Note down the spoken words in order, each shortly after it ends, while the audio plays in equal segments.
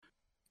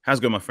How's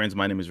it going, my friends?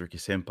 My name is Ricky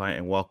Senpai,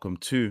 and welcome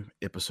to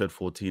episode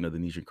 14 of the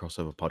Nijin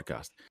Crossover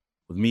Podcast.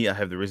 With me, I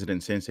have the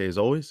resident sensei as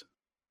always.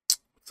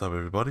 What's up,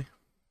 everybody?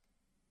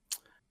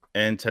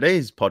 And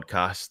today's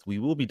podcast, we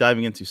will be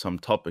diving into some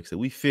topics that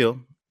we feel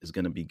is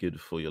going to be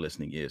good for your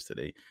listening ears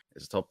today.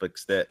 It's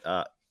topics that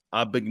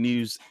are big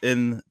news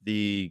in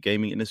the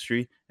gaming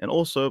industry, and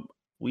also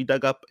we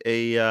dug up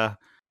a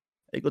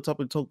good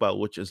topic to talk about,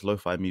 which is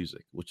lo-fi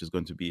music, which is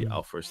going to be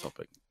our first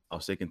topic.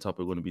 Our second topic,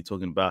 we're going to be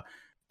talking about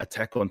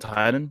Attack on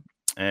Titan,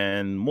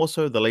 and more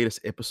so the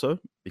latest episode,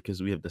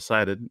 because we have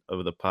decided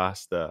over the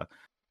past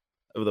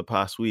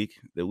week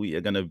that we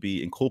are going to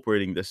be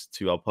incorporating this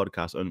to our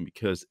podcast only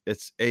because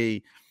it's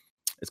going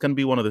to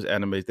be one of those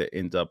animes that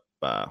ends up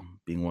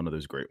being one of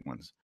those great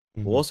ones.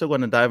 We're also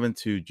going to dive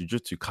into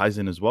Jujutsu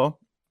Kaisen as well.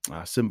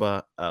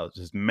 Simba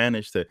just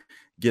managed to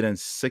get in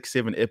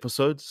 6-7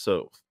 episodes,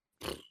 so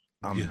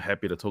I'm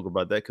happy to talk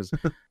about that because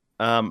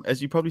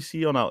as you probably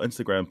see on our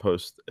Instagram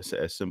post,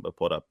 as Simba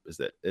put up, is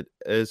that it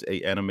is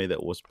a anime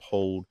that was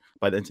polled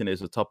by the internet as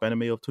the top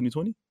anime of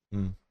 2020.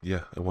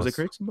 Yeah, it was. Was that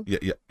correct, Simba?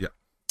 Yeah.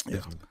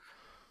 Definitely.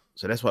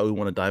 So that's why we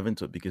want to dive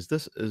into it, because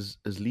this is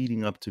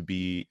leading up to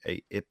be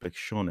a epic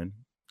shonen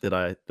that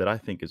I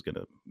think is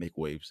gonna make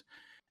waves.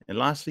 And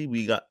lastly,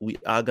 we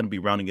are gonna be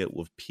rounding it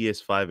with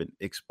PS5 and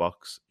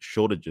Xbox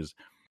shortages.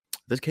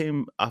 This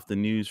came after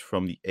news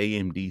from the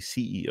AMD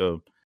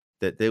CEO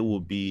that there will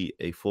be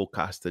a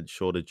forecasted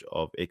shortage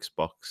of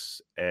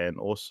Xbox and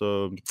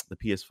also the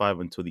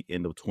PS5 until the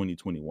end of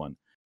 2021.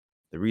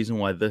 The reason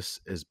why this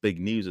is big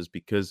news is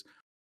because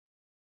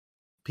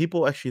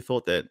people actually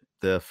thought that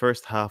the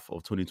first half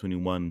of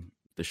 2021,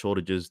 the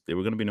shortages, there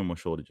were going to be no more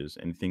shortages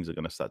and things are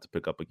going to start to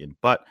pick up again.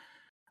 But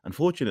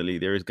unfortunately,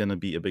 there is going to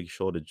be a big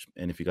shortage.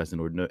 And if you guys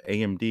didn't already know,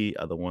 AMD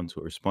are the ones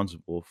who are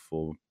responsible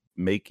for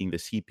making the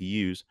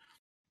CPUs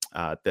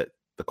that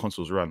the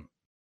consoles run.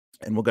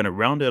 And we're going to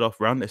round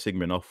that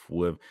segment off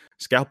with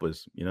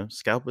scalpers. You know,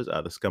 scalpers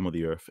are the scum of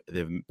the earth.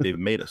 They've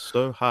made it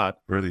so hard.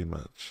 Pretty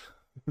much.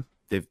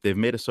 They've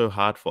made it so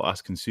hard for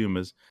us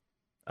consumers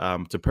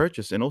to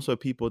purchase, and also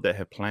people that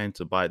have planned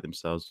to buy it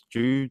themselves,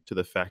 due to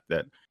the fact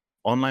that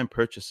online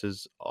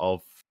purchases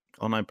of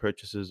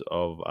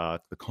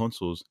the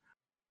consoles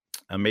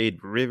are made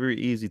very, very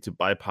easy to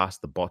bypass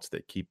the bots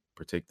that keep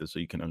protected, so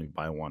you can only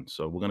buy one.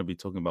 So we're going to be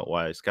talking about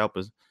why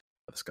scalpers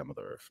are the scum of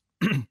the earth.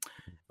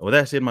 With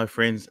that said, my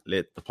friends,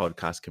 let the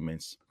podcast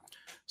commence.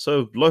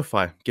 So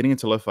lo-fi, getting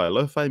into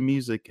lo-fi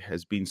music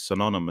has been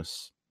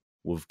synonymous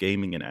with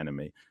gaming and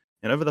anime.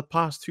 And over the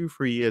past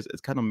 2-3 years,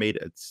 it's kind of made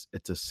its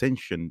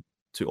ascension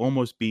to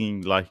almost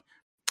being like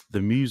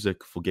the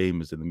music for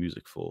gamers and the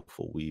music for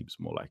weebs,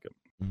 more like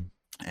it.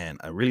 And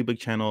a really big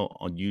channel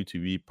on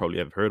YouTube, you probably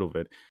have heard of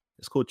it.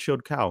 It's called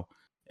Chilled Cow.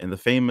 And the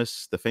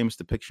famous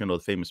depiction or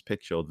the famous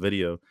picture or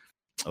video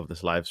of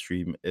this live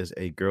stream is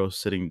a girl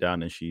sitting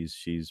down, and she's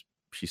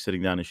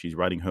sitting down and she's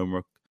writing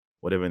homework,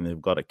 whatever, and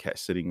they've got a cat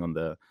sitting on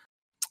the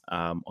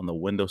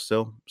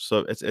windowsill.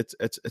 So it's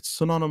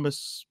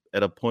synonymous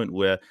at a point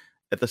where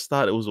at the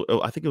start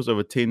I think it was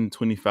over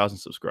 20,000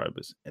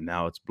 subscribers, and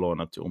now it's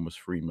blowing up to almost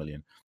 3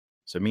 million.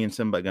 So me and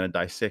Simba are going to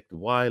dissect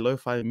why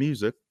lo-fi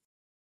music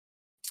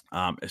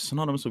is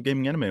synonymous with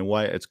gaming anime and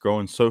why it's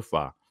growing so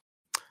far.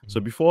 So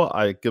before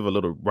I give a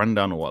little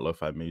rundown of what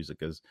lo-fi music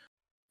is,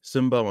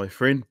 Simba, my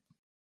friend,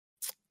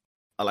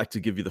 I'd like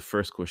to give you the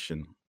first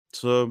question.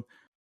 So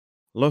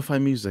lo-fi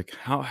music,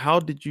 how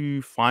did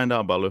you find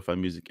out about lo-fi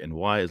music, and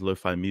why is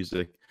lo-fi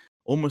music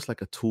almost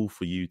like a tool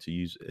for you to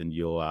use in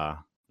your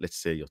let's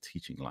say your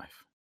teaching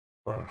life?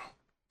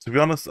 To be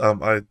honest,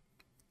 I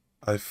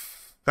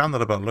found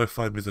out about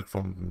lo-fi music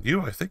from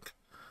you. I think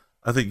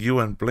you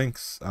and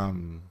Blinks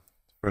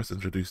first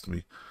introduced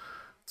me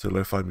to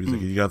lo-fi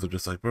music. You guys were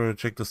just like, bro,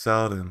 check this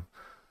out,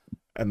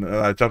 and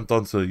I jumped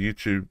onto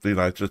YouTube. You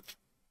know, I just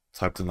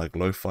typed in like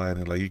lo-fi,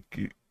 and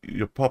like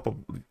you pop up.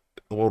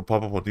 The world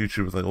pop up on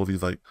YouTube with like all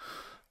these like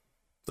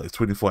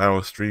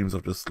 24-hour streams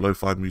of just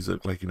lo-fi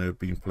music, like, you know,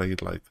 being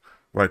played like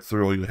right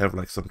through, or you have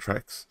like some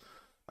tracks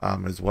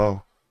as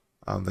well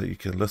that you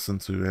can listen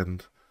to.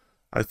 And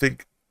I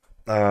think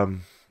to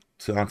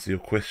answer your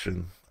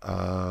question,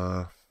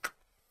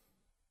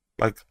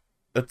 like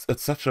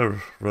it's such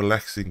a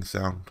relaxing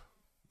sound,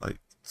 like,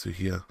 to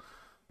hear,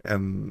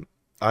 and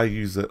I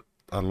use it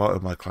a lot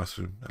in my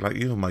classroom. Like,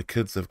 even my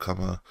kids have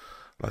come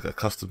like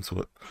accustomed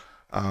to it.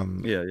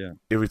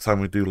 Every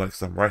time we do like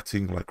some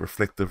writing, like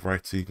reflective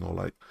writing or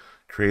like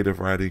creative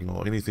writing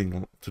or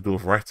anything to do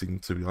with writing,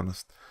 to be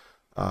honest,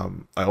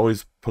 I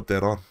always put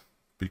that on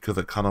because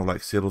it kind of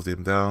like settles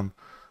them down.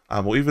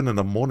 Or even in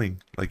the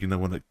morning, like, you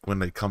know, when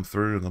they come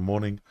through in the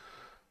morning,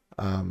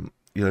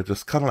 you know,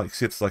 just kind of like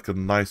sets like a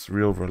nice,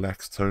 real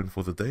relaxed tone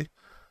for the day.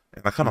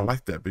 And I kind of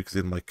like that, because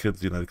then my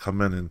kids, you know, come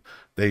in and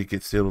they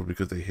get settled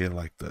because they hear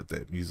like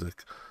that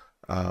music.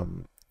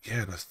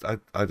 Yeah,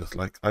 I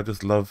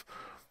just love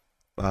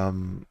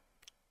can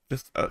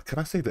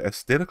I say the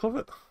aesthetic of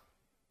it,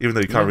 even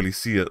though you can't really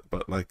see it,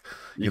 but like,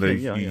 you know,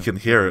 you can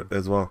hear it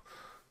as well.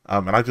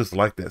 And I just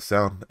like that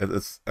sound.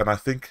 And I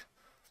think,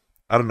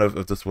 I don't know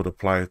if this would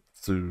apply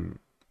to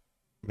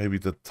maybe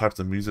the types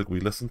of music we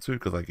listen to,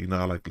 because like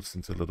I like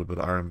listening to a little bit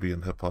of R&B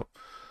and hip hop.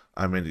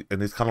 I mean,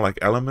 and there's kind of like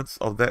elements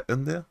of that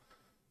in there,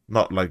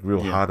 not like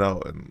real Yeah. hard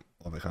out and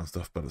all that kind of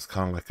stuff, but it's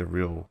kind of like a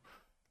real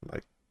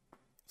like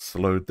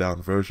slowed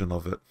down version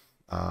of it.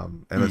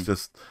 And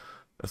Mm.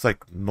 it's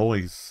like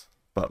noise,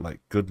 but like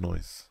good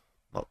noise,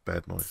 not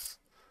bad noise.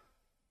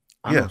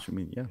 I know Yeah, what you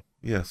mean. Yeah.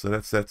 yeah. So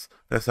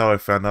that's how I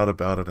found out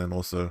about it, and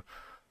also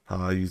how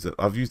I use it.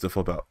 I've used it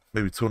for about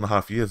maybe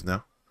 2.5 years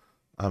now.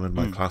 I'm in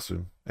my Mm.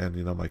 classroom, and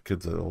my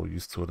kids are all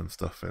used to it and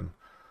stuff, and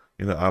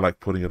I like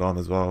putting it on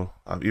as well.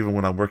 Even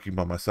when I'm working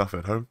by myself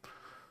at home,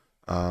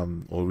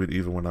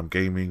 even when I'm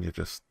gaming, it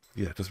just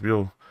just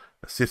real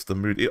it sets the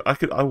mood.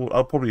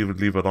 I'll probably even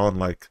leave it on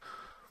like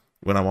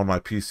when I'm on my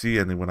PC,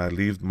 and then when I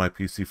leave my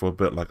PC for a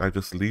bit, like I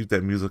just leave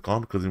that music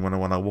on, because when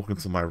I walk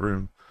into my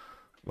room,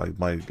 like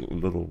my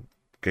little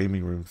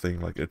gaming room thing,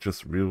 like it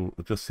just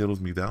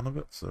settles me down a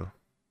bit. So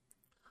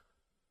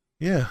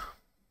yeah.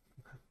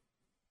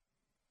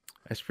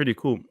 That's pretty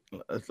cool.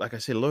 Like I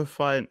said,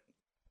 lo-fi.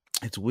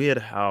 It's weird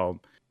how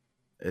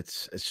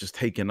it's just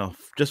taken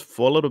off. Just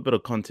for a little bit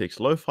of context,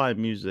 lo-fi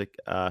music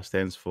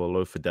stands for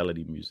low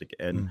fidelity music,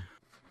 and Mm,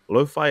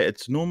 lo-fi.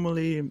 It's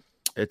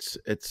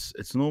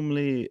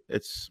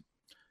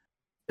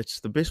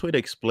the best way to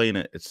explain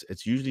it.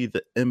 It's usually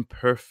the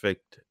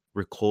imperfect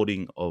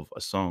recording of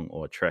a song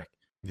or a track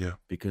yeah.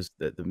 because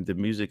the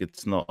music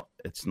it's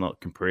not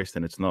compressed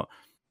and it's not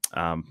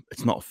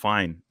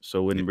fine.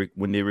 So Yeah.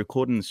 when they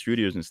record in the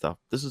studios and stuff,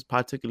 this is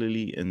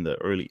particularly in the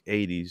early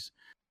 80s.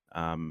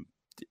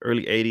 The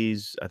early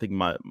 80s, I think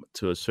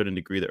to a certain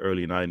degree the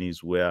early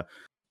 90s where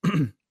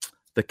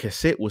the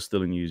cassette was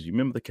still in use. You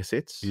remember the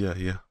cassettes? Yeah.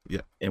 Yeah.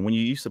 Yeah. And when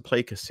you used to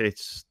play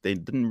cassettes, they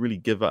didn't really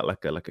give out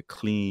like a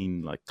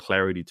clean like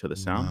clarity to the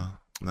sound. Nah.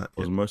 Not It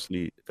was yet.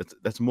 mostly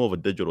that's more of a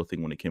digital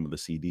thing when it came with the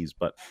CDs,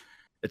 but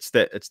it's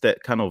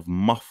that kind of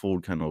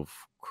muffled kind of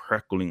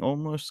crackling,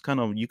 almost kind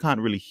of you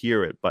can't really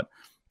hear it, but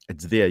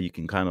it's there. You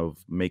can kind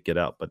of make it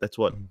out. But that's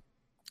what Mm,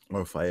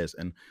 lo-fi is.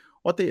 And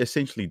what they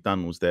essentially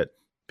done was that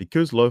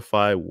because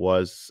lo-fi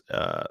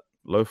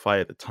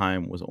at the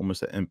time was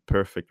almost an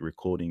imperfect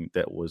recording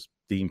that was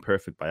deemed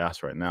perfect by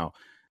us right now,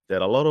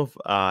 that a lot of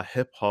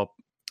hip hop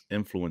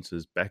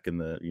influences back in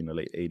the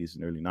late 80s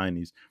and early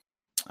 90s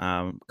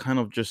kind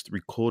of just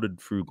recorded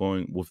through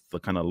going with the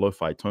kind of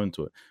lo-fi tone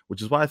to it,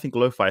 which is why I think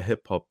lo-fi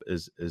hip hop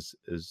is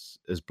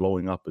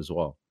blowing up as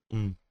well.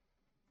 mm,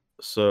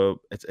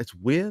 So it's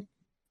weird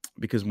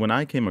because when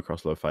I came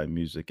across lo-fi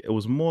music, it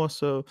was more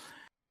so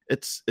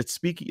it's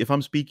speaking if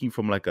I'm speaking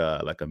from like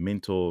a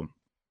mental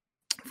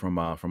from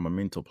a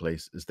mental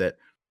place, is that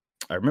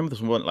I remember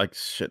this one like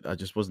shit. I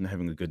just wasn't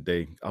having a good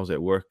day. I was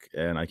at work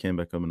and I came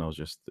back home and I was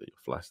just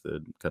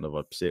flustered, kind of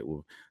upset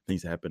with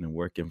things that happened in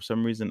work. And for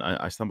some reason,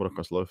 I stumbled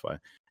across lo-fi,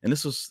 and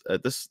this was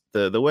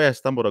the way I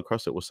stumbled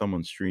across it was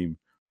someone's stream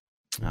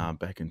mm.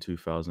 back in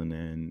 2000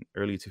 and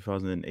early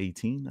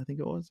 2018, I think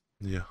it was.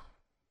 Yeah.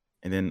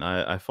 And then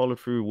I followed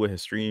through where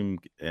his stream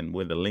and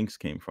where the links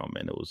came from,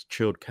 and it was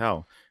Chilled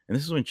Cow. And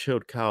this is when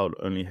Chilled Cow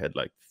only had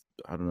like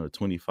I don't know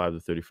 25 to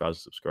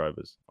 30,000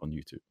 subscribers on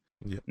YouTube.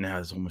 Yeah. Now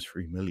it's almost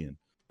 3 million.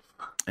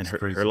 And It's her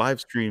crazy. live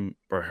stream,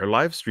 bro, her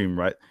live stream,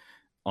 right,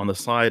 on the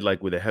side,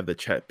 like, where they have the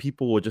chat,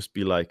 people would just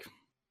be like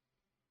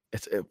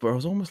bro, it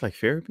was almost like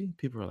therapy.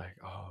 People are like,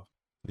 "Oh,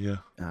 Yeah.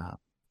 uh,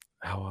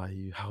 how are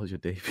you? How's your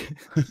day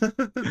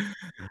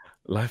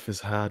Life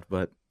is hard,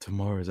 but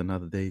tomorrow is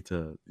another day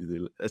to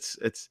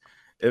it's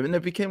and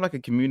it became like a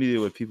community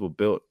where people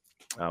built,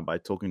 by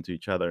talking to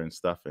each other and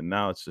stuff, and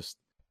now it's just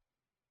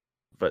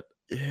but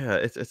yeah,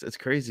 it's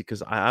crazy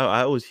 'cause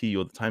I always hear you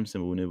all the time,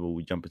 Simba, whenever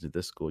we jump into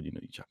Discord, you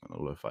chuck on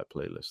a lo-fi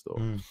playlist or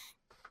Mm,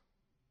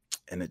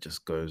 and it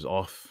just goes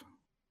off.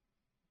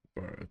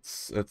 bro,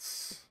 it's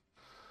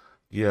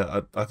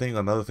yeah. I think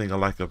another thing I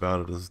like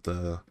about it is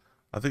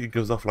I think it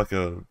gives off like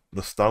a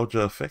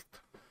nostalgia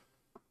effect,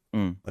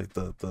 Mm, like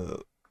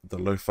the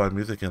lo-fi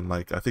music, and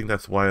like I think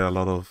that's why a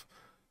lot of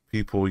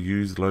people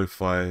use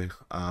lo-fi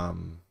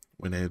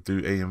when they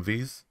do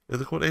AMVs.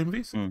 Is it called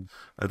AMVs? mm.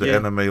 The Yeah.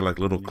 anime like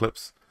little Really.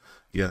 clips.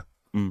 Yeah.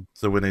 Mm,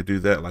 So when they do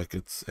that, like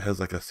it has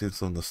like a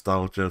sense of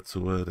nostalgia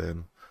to it,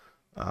 and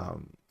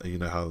you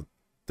know how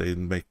they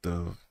make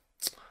the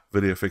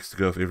video effects to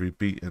go with every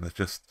beat, and it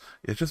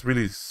just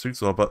really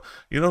suits well. But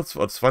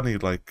it's funny,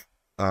 like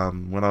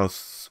when I was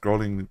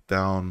scrolling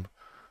down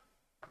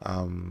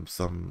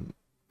some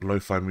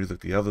lo-fi music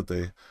the other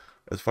day,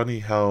 it's funny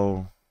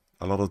how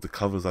a lot of the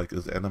covers like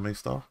is anime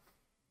style,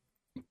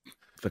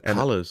 the and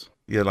colors.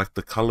 yeah, like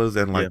the colors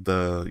and Yeah, like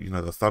the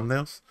the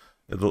thumbnails,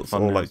 it looks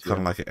all like thumbnails, kind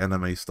yeah. of like an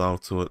anime style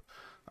to it.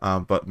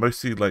 But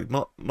mostly like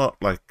not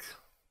like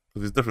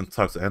 'cause there's different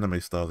types of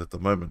anime styles at the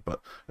moment,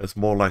 but it's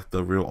more like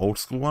the real old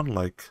school one,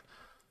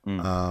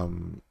 Mm.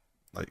 um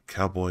like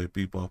Cowboy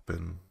Bebop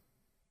and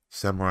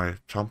Samurai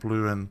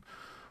Champloo and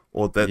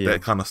or Yeah,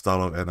 that kind of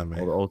style of all anime.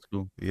 the old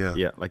school. Yeah,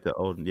 Yeah, like the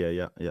old yeah,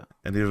 yeah, yeah.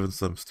 and even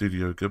some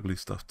Studio Ghibli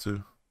stuff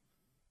too.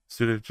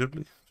 Studio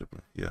Ghibli,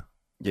 yeah,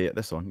 Yeah, yeah,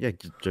 that's the one. Yeah,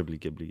 Ghibli,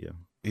 Ghibli, yeah.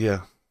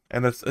 yeah,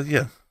 and it's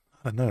yeah,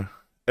 I don't know.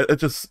 It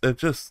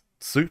just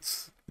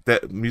suits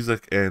that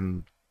music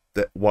and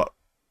that what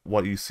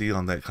you see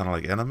on that kind of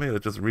like anime,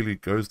 it just really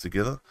goes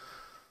together.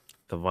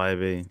 The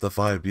vibe. The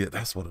vibe, yeah,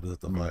 that's what it is.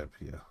 The Mm. vibe,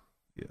 yeah,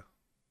 yeah,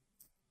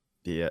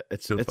 Yeah,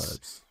 good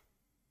vibes.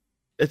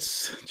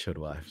 it's chilled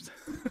vibes.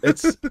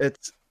 It's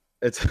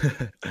it's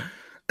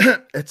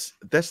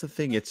that's the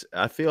thing. It's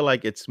I feel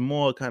like it's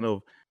more kind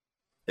of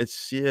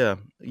it's yeah.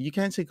 You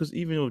can't say because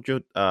even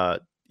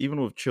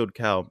with chilled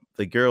cow,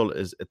 the girl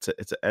is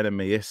it's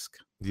an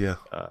Yeah,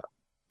 uh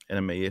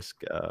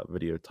anime-esque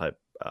video type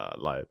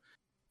live.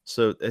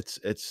 So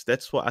it's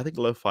that's what I think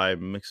lo-fi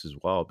mixes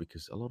well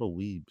because a lot of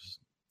weebs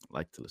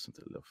like to listen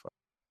to lo-fi.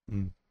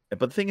 mm,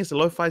 But the thing is, the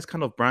lo-fi is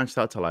kind of branched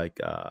out to like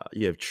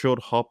you have chilled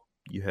hop,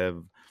 you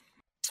have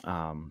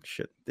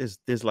shit.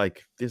 There's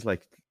like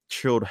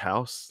chilled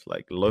house,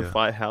 like yeah,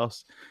 lo-fi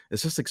house.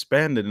 It's just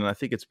expanded, and I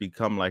think it's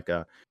become like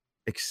a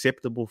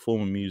acceptable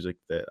form of music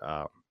that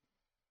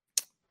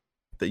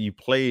you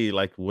play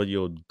like when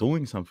you're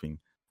doing something.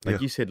 Like yeah,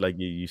 you said, like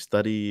you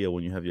study or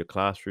when you have your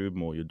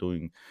classroom or you're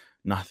doing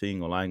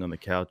nothing or lying on the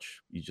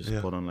couch, you just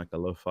yeah, put on like a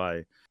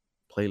lo-fi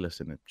playlist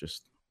and it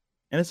just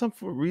and it's some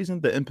for reason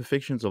the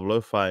imperfections of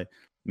lo-fi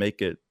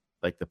make it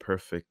like the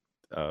perfect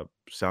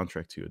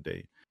soundtrack to your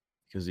day.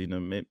 Because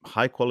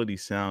high quality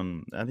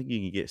sound, I think you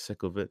can get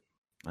sick of it.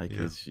 Like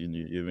yeah,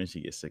 you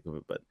eventually get sick of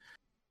it, but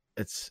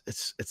it's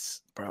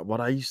bro,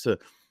 what I used to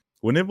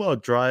whenever I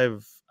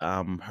drive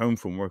home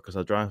from work because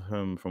I drive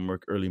home from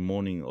work early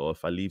morning or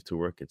if I leave to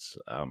work it's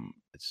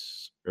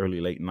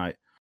early late night,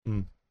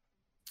 mm,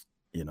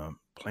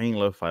 playing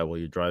lo-fi while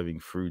you're driving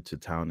through to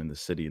town in the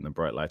city and the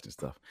bright lights and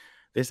stuff.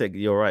 It's like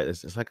you're right.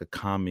 It's like a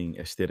calming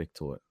aesthetic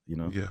to it.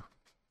 yeah,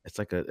 It's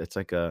like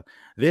a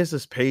there's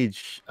this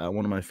page,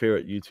 one of my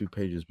favorite YouTube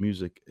pages,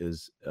 music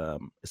is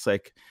it's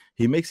like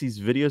he makes these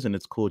videos and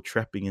it's called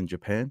Trapping in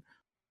Japan.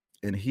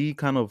 And he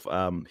kind of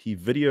he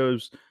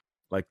videos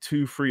like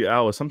 2-3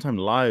 hours, sometimes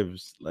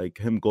lives, like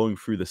him going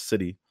through the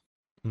city.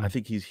 I mm,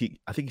 think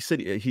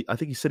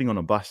he's sitting on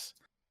a bus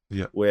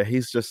yeah, where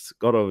he's just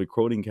got a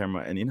recording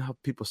camera. And you know how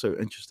people are so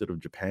interested of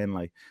Japan,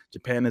 like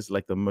Japan is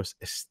like the most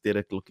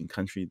aesthetic looking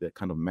country that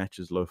kind of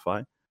matches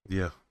lo-fi.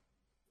 yeah,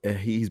 And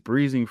he's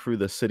breezing through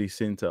the city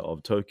center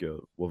of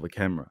Tokyo with a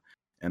camera,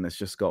 and it's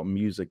just got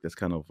music that's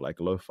kind of like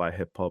lo-fi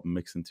hip hop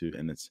mixed into,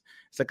 and it's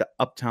like an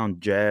uptown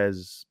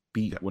jazz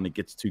beat yeah, when it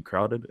gets too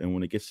crowded, and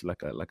when it gets to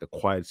like a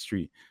quiet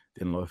street,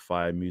 then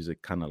lo-fi music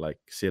kind of like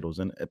settles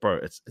in. Bro,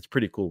 it's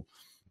pretty cool.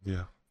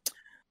 yeah,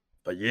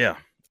 But yeah,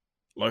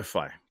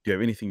 lo-fi. Do you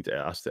have anything to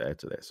add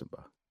to that,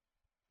 Simba?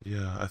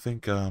 yeah. I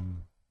think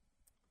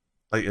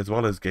like as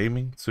well as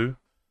gaming too.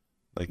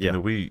 Like Yeah,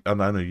 I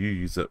know you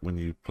use it when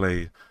you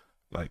play.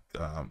 Like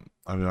I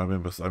mean, I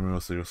remember seeing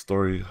your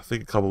story. I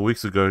think a couple of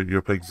weeks ago you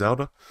were playing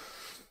Zelda,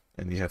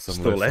 and you had some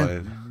still lo-fi.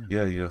 in.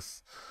 Yeah,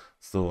 yes.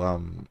 So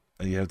and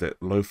you have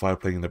that lo-fi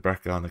playing in the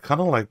background. It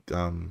kind of like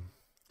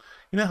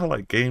you know how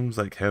like games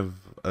like have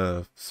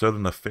a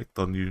certain effect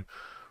on you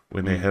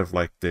when they Mm, have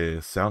like their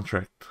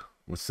soundtrack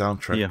with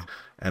soundtrack, yeah,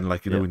 and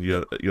like yeah, when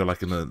you're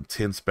like in an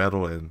intense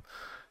battle and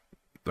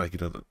like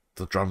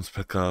the drums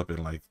pick up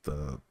and like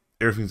the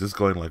everything's just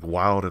going like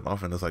wild and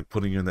off and it's like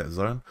putting you in that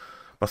zone.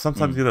 But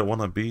sometimes mm, you don't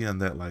want to be in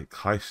that like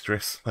high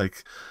stress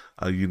like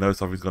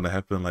something's gonna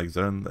happen like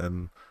zone.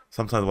 And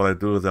sometimes what I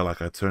do is that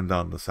like I turn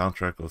down the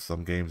soundtrack of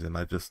some games and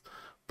I just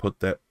put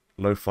that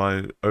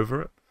lo-fi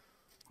over it.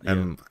 yeah,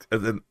 And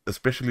then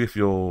especially if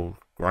you're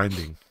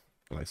grinding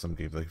like some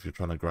games, like if you're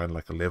trying to grind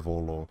like a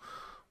level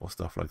or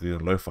stuff like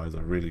lo-fi is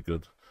a really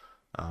good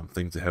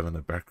thing to have in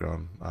the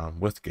background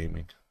with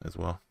gaming as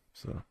well.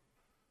 So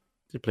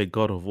you play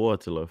God of War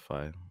to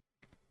lo-fi.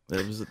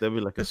 That'd be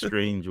like a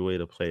strange way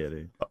to play it.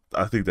 Eh?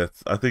 I think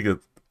it's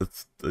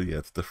yeah,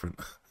 it's different.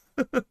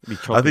 Be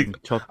I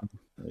think chopping.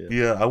 Yeah.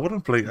 yeah, I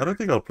don't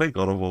think I'll play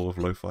God of War with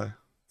lo-fi,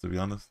 to be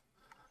honest.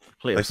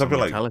 Play Like with some something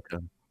like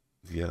Metallica.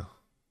 yeah,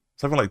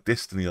 something like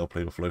Destiny I'll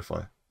play with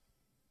lo-fi.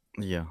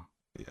 Yeah.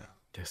 Yeah.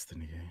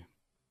 Destiny.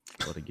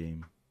 Eh? What a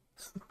game.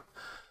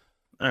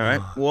 All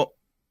right. Uh, Well,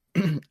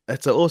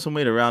 it's an awesome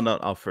way to round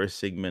out our first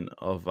segment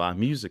of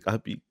music. I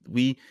hope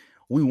we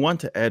want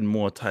to add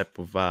more type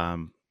of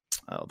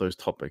those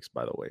topics.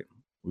 By the way,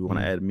 we want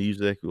to mm, add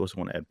music. We also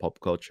want to add pop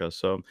culture.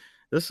 So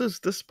this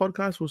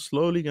podcast will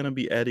slowly going to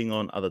be adding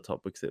on other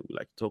topics that we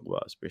like to talk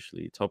about,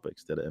 especially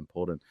topics that are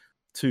important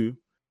to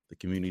the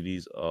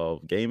communities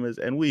of gamers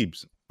and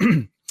weebs.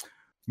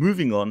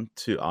 Moving on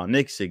to our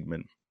next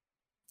segment,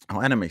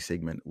 our anime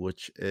segment,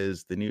 which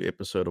is the new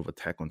episode of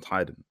Attack on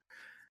Titan.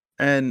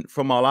 And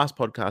from our last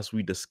podcast,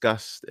 we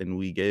discussed and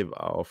we gave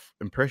our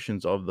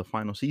impressions of the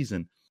final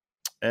season.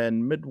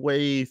 And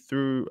midway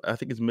through, I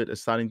think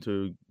it's starting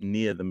to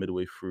near the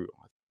midway through,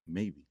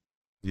 maybe.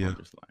 yeah. I'm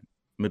just lying.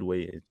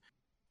 Midway.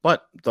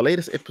 But the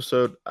latest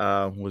episode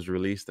was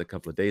released a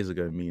couple of days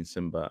ago. Me and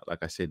Simba,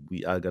 like I said,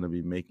 we are going to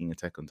be making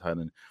Attack on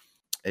Titan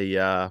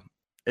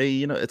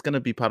it's going to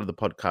be part of the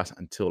podcast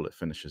until it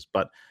finishes.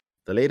 But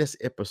the latest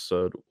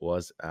episode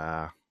was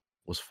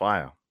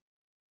fire.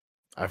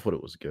 I thought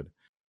it was good.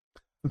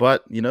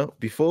 But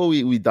before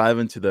we dive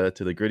into the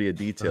grittier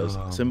details,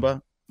 Um,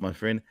 Simba, my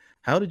friend,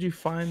 how did you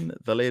find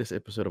the latest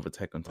episode of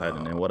Attack on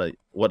Titan, and Uh,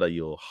 what are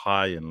your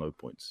high and low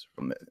points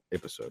from that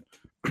episode?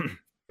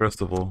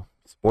 First of all,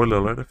 spoiler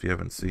alert if you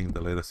haven't seen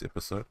the latest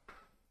episode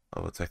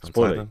of Attack on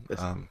Spoiler.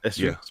 Titan. That's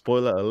true. Yeah.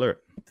 Spoiler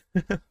alert.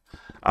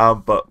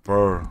 But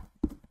bro,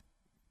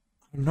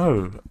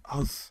 no, I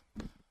was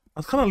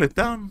kind of let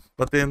down,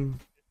 but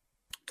then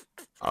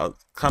I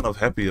was kind of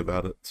happy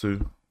about it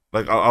too.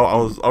 Like I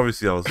was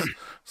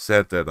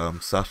sad that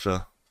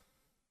Sasha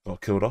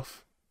got killed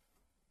off.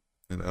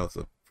 And that was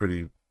a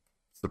pretty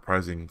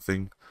surprising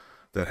thing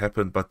that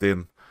happened. But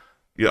then,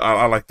 yeah,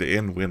 I like the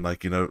end when,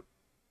 like,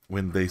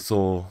 when they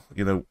saw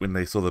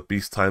the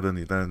Beast Titan,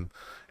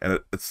 and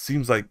it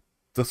seems like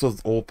this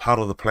was all part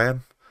of the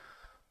plan.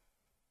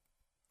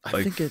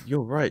 I think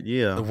you're right.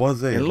 Yeah, It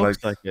was it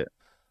looks like it.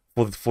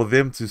 for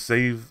them to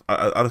save.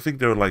 I think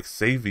they were like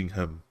saving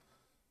him,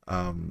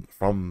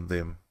 from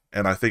them,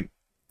 and I think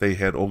they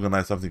had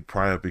organized something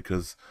prior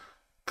because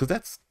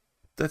that's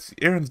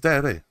Aaron's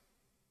dad, eh?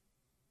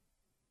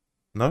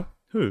 No,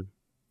 Who?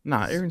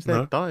 Nah, Aaron's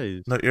no, dad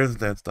dies. no. Aaron's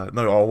dad's died.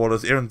 No, oh, well,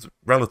 it's Aaron's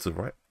relative,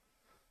 right?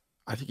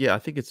 I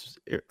think it's.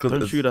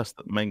 Don't shoot us,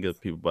 the manga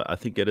people, but I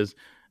think it is.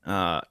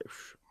 I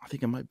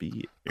think it might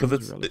be Because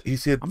Aaron's it's relative. he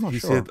said I'm not he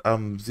sure.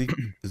 said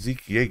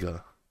Zeke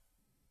Yeager,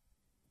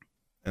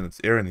 and it's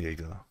Aaron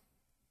Yeager.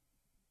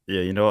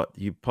 Yeah, you know what?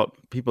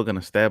 People are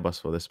gonna stab us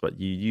for this, but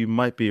you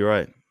might be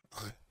right.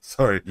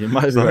 Sorry, You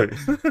might be sorry.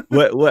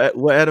 right.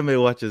 What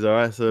anime watches? All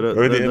right, so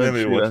Only don't anime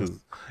shoot us. watches.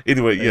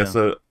 Anyway, yeah. Yeah.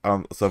 So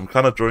I'm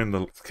kind of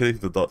connecting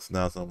the dots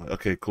now. So I'm like,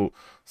 okay, cool.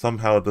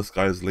 Somehow this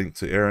guy is linked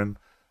to Aaron,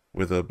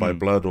 whether by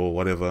blood or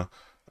whatever.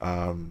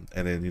 And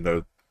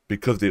then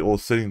because they're all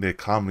sitting there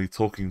calmly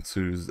talking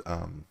to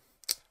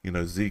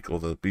Zeke or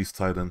the Beast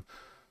Titan.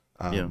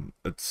 Yeah.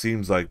 It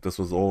seems like this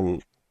was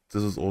all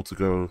to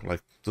go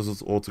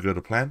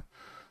to plan.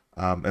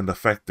 And the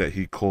fact that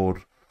he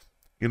called,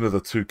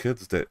 the two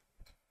kids that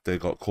they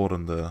got caught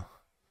in the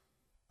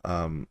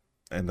and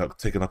got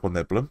taken up on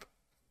that blimp.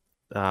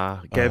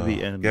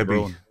 Gabby and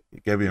Braun.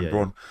 Gabby and Yeah,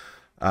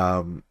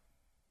 Braun.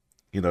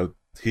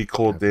 He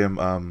called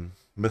them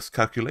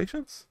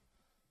miscalculations.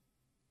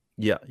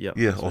 Yeah, Yeah,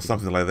 that's or what he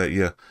something like that.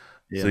 Yeah.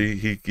 Yeah. So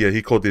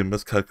he called them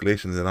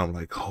miscalculations, and I'm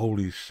like,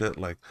 holy shit!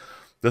 Like,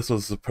 this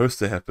was supposed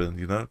to happen.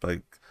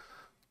 Like,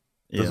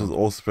 this Yeah. was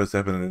all supposed to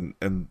happen,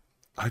 and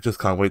I just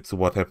can't wait to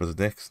what happens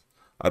next.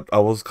 I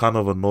was kind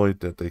of annoyed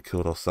that they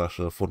killed off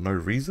Sasha for no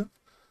reason.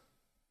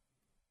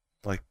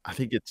 Like, I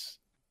think it's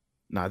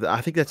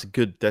I think that's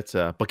good. That's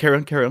but carry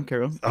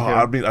on.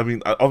 I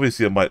mean,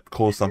 obviously it might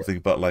cause something,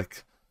 but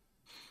like,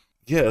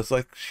 yeah, it's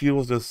like she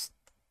was just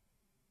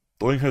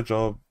doing her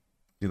job.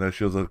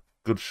 She was a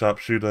good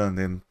sharpshooter, and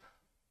then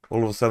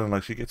all of a sudden,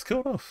 like, she gets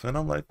killed off, and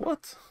I'm like,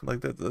 what?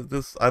 Like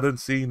this, I don't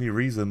see any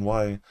reason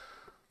why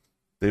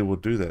they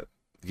would do that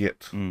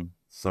yet.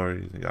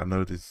 Sorry, I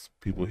know there's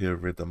people here who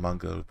read the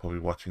manga who are probably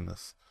watching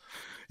this.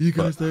 You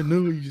guys don't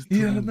know. You just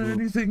don't know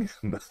anything.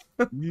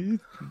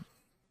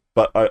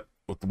 But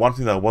the one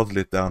thing that I was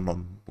let down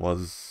on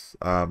was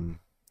I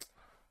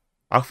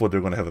thought they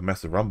were gonna have a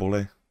massive rumble,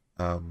 eh?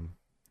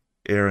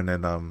 Aaron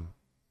and oh,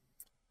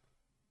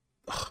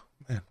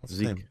 man, what's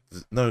his name?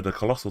 No, the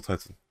Colossal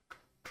Titan.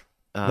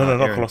 No,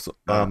 not Aaron. Colossal.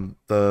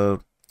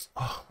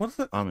 What is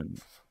it?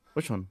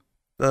 Which one?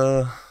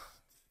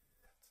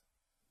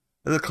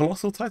 Is it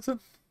Colossal Titan?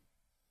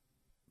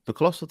 The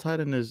Colossal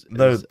Titan is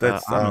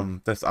that's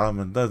Armin. That's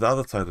Armin. No, the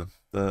other Titan,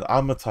 the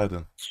Armor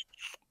Titan.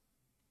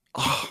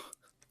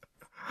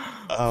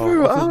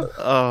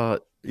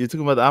 You're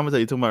talking about the Armor Titan.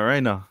 You're talking about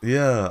right now.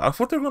 Yeah, I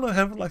thought they were gonna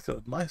have like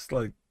a nice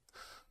like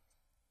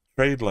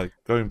trade, like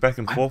going back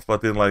and forth,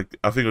 but then like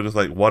I think it was just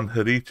like one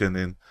hit each, and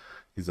then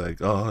he's like,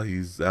 oh,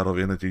 he's out of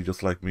energy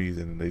just like me,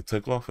 and they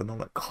took off, and I'm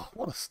like, oh,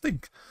 what a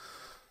stink.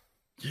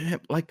 Yeah,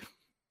 like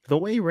the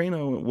way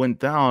Reina went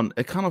down,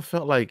 it kind of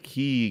felt like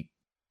he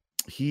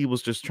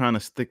was just trying to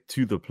stick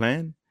to the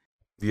plan.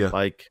 Yeah,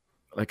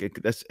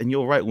 that's, and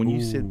you're right when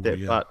you said that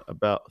yeah.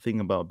 about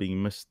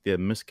being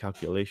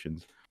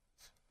miscalculations.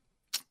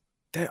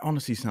 That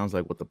honestly sounds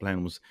like what the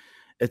plan was.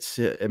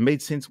 It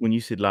made sense when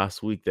you said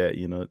last week that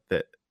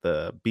that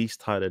the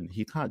Beast Titan,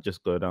 he can't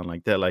just go down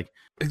like that. Like,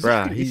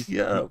 exactly. He's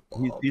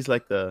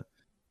like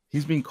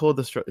he's called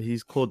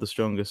the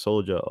strongest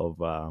soldier of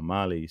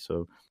Mali.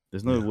 So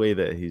there's no way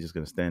that he's just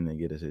gonna stand there and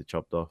get his head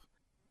chopped off.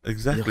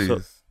 Exactly. Yeah,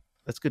 so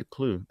that's good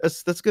clue.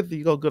 That's good that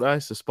you got good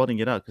eyes to spotting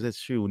it out, because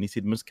that's true. When he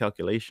said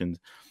miscalculations,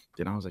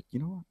 then I was like, you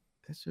know what?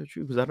 That's so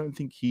true, because I don't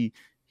think he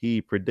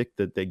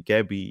predicted that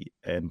Gabby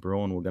and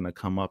Braun were gonna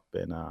come up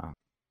and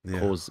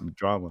cause some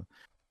drama.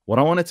 What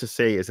I wanted to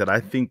say is that I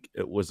think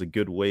it was a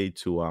good way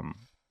to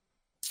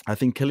I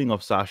think killing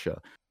off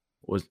Sasha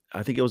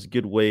I think it was a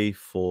good way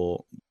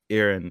for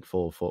Aaron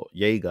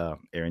Yeager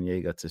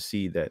to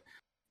see that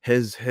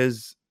his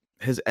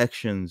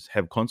actions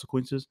have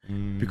consequences,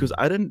 because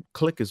I didn't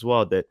click as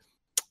well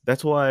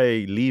that's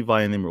why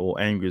Levi and them were all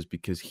angry, is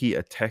because he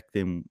attacked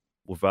them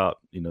without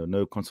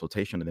no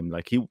consultation with them.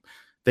 Like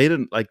they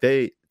didn't, like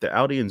the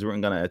Audians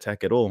weren't gonna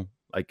attack at all.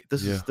 Like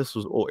Yeah. this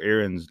was all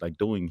Aaron's like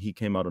doing. He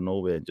came out of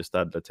nowhere and just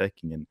started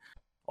attacking, and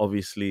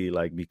obviously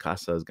like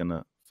Mikasa is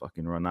gonna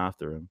fucking run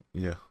after him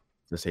Yeah.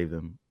 to save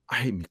them. I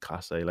hate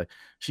Mikasa. Like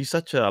she's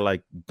such a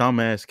like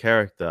dumbass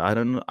character. I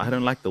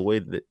don't like the way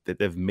that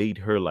they've made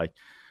her like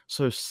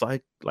so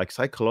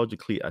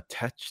psychologically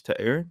attached to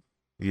Aaron.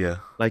 Yeah.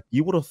 Like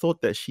you would have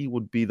thought that she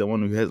would be the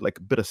one who has like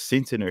a bit of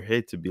sense in her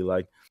head to be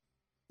like,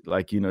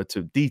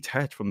 to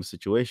detach from the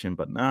situation,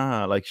 but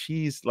nah, like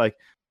she's like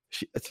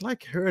it's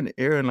like her and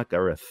Aaron like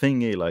are a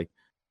thingy, like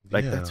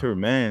that's Yeah. her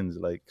man's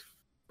like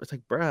it's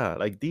like bruh,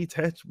 like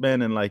detach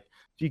man and like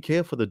if you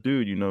care for the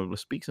dude,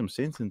 speak some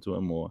sense into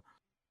him more.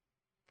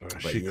 Or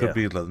But she could yeah,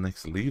 be the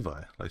next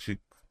Levi. Like she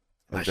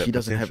has like that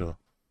potential.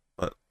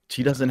 But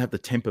she yeah. doesn't have the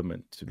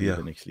temperament to be Yeah.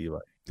 the next Levi.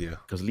 Yeah.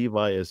 Because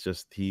Levi is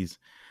just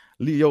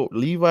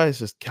Levi is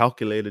just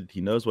calculated.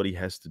 He knows what he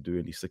has to do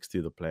and he sticks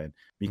to the plan.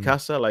 Mm.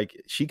 Mikasa, like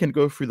she can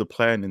go through the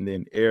plan and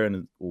then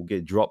Aaron will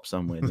get dropped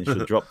somewhere and then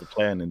she'll drop the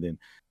plan and then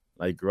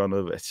like run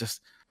over. It's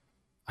just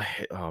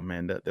oh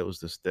man, that was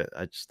just that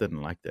I just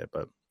didn't like that.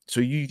 But so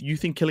you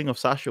think killing of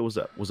Sasha was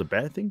a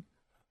bad thing?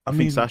 I You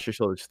think mean, Sasha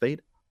should have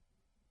stayed?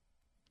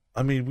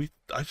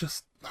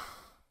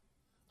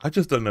 I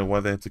just don't know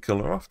why they had to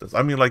kill her off this.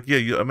 I mean, like, yeah,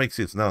 it makes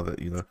sense now that,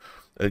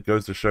 it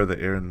goes to show that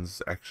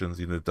Aaron's actions,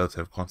 does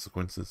have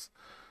consequences.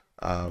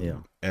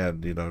 Yeah.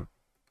 And,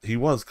 he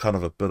was kind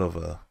of a bit of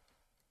a,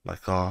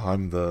 like, oh,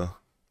 I'm the,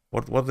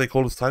 what do they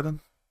call his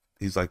Titan?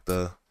 He's like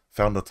the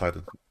founder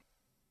Titan.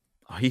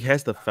 He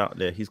has the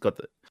there. He's got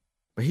the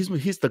but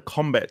he's the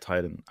combat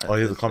titan. Oh,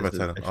 he's a Is combat his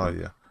Titan. Oh,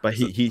 actual yeah. but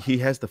So, he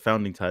has the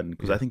founding titan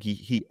because I yeah, think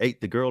he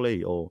ate the girl,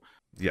 or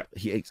yeah,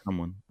 he ate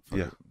someone.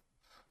 yeah.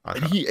 I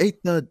And can't, he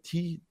ate did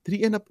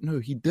he end up no,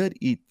 he did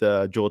eat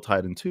the Jaw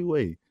Titan too,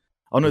 way.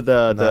 Oh no, no,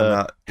 the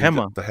no,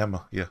 hammer. the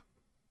hammer, yeah.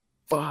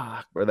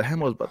 Fuck, bro. The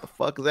hammer was about to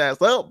fuck his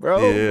ass up, bro.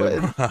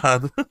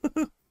 But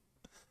Yeah,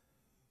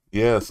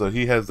 yeah, so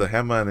he has the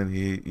hammer and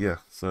then yeah,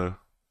 so,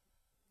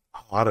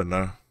 I don't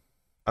know.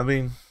 I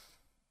mean,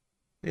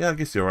 yeah, I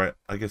guess you're right.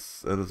 I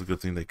guess it is a good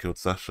thing they killed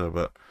Sasha,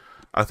 but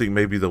I think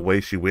maybe the way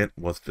she went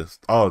was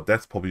just, oh,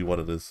 that's probably what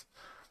it is.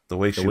 The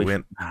way the she way she,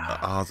 went,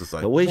 I was just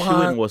like, the way she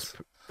went was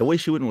what? the way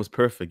she went was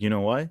perfect. You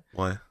know why?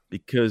 Why?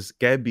 Because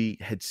Gabby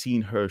had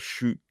seen her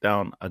shoot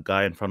down a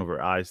guy in front of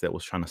her eyes that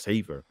was trying to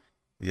save her.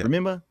 Yeah,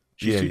 Remember?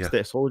 She yeah, shoots yeah.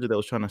 that soldier that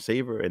was trying to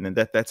save her, and then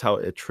that's how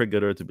it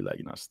triggered her to be like,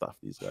 stuff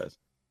these guys.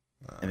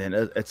 And then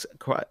it's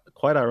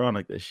quite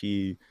ironic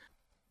that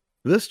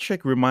this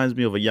chick reminds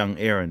me of a young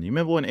Aaron. You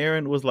remember when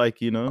Aaron was like,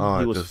 he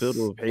was filled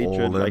just with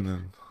hatred, all like, in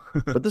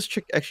and but this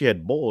chick actually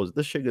had balls.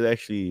 This chick is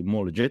actually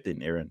more legit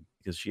than Aaron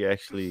because she's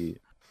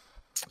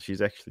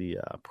actually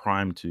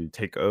primed to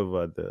take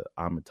over the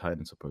Armored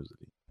Titan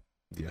supposedly.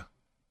 yeah,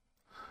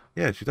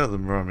 yeah. She does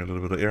remind me a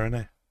little bit of Aaron,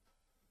 eh?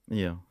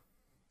 Yeah,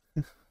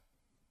 Yeah,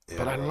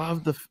 but bro.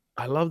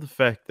 I love the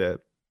fact that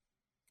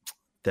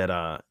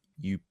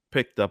you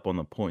picked up on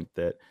the point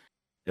that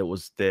it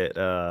was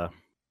that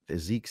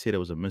Zeke said it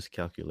was a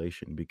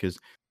miscalculation because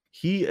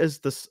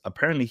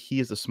apparently he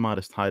is the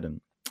smartest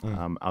Titan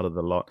Mm, out of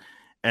the lot.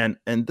 And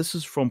this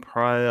is from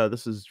prior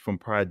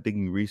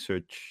digging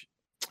research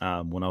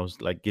when I was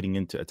like getting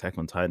into Attack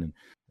on Titan.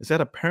 Is that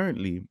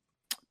apparently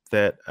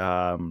that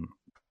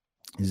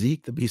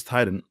Zeke the Beast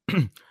Titan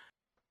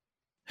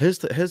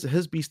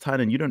his Beast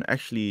Titan, you don't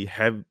actually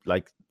have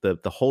like the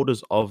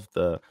holders of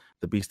the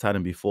Beast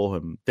Titan before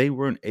him. They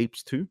weren't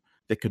apes too.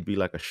 They could be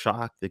like a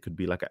shark. They could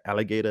be like an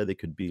alligator. They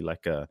could be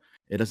like a.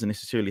 It doesn't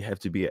necessarily have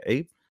to be an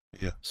ape.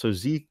 yeah, So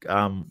Zeke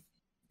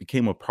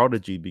became a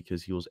prodigy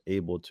because he was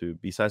able to.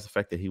 Besides the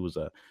fact that he was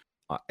a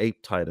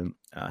ape Titan,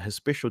 his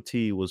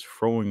specialty was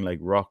throwing like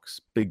rocks,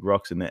 big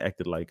rocks, and they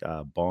acted like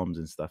bombs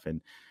and stuff.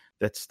 And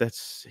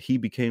that's he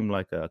became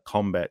like a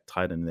combat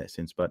Titan in that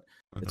sense. But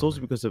I it's know, also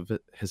man. because of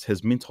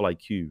his mental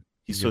IQ.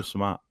 He's so Yeah,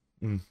 smart.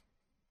 mm,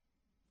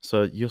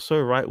 So you're so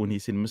right when he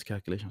said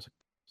miscalculation. I was like,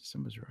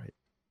 Simba's right.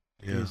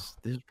 yeah,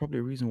 There's probably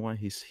a reason why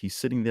he's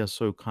sitting there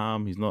so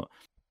calm. He's not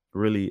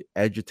really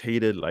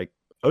agitated. Like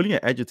only an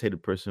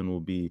agitated person will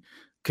be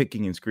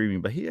kicking and screaming,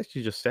 but he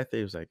actually just sat there.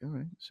 He was like, all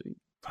right, sweet.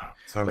 I'm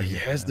But telling you,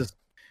 man.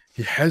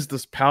 he has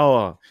this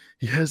power.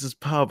 He has this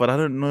power, but I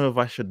don't know if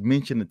I should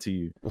mention it to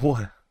you.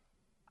 What?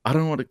 I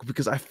don't want to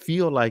because I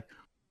feel like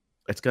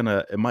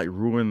it might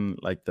ruin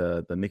like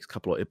the next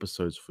couple of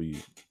episodes for you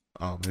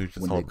Oh, maybe just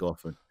when they hold, go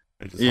off.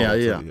 maybe just hold Yeah, on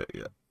to yeah. the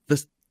yeah,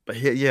 This, but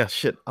yeah,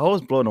 shit. I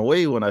was blown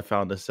away when I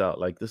found this out.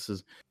 Like this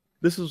was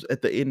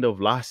at the end of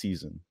last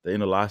season,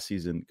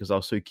 because I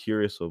was so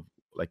curious of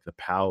like the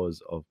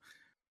powers of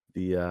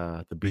the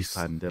Beast beast.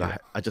 Titan that Yeah,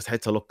 I just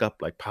had to look up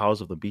like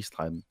powers of the Beast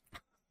Titan.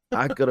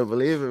 I couldn't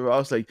believe it. I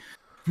was like,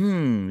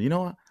 you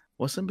know what?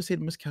 What Simba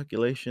said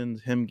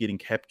miscalculations, him getting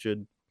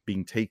captured,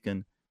 being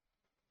taken.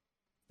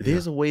 yeah.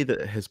 There's a way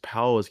that his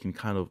powers can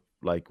kind of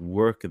like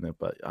work in it,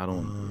 but I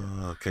don't.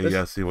 Yeah, Okay, let's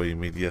yeah, I see what you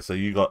mean. Yeah, so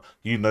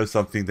you know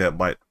something that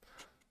might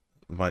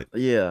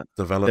yeah, that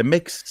develop.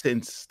 makes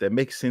sense. That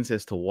makes sense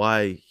as to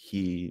why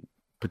he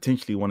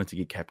potentially wanted to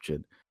get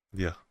captured.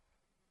 Yeah,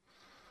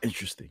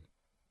 Interesting.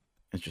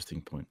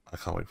 Interesting point. I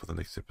can't wait for the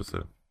next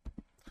episode.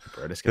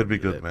 bro. That's gonna Could be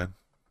be good, lit. man.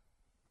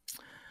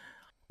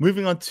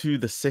 Moving on to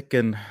the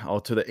second or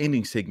to the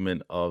ending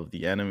segment of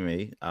the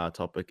anime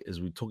topic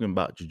is we're talking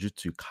about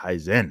Jujutsu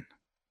Kaisen.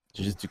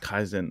 Ooh. Jujutsu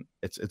Kaisen,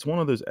 it's one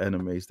of those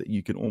animes that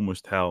you can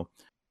almost tell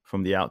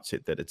from the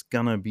outset that it's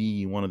gonna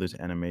be one of those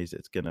animes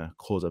that's gonna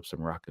cause up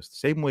some ruckus. The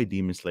same way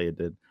Demon Slayer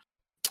did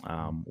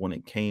when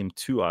it came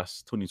to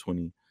us,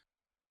 2020.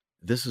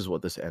 This is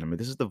what this anime.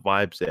 This is the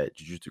vibes that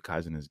Jujutsu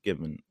Kaisen has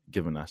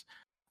given us.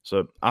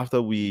 So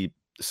after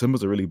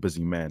Simba's a really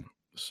busy man.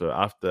 So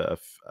after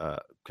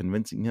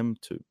convincing him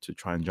to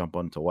try and jump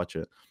on to watch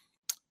it,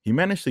 he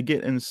managed to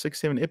get in 6,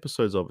 7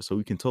 episodes of it, so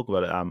we can talk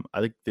about it.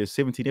 I think there's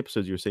 17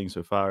 episodes you're saying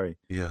so far, eh?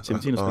 Yeah,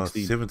 17 or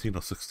 16. 17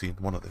 or 16,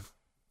 one of them.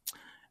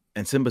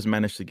 And Simba's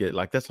managed to get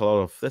like that's a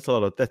lot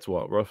of that's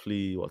what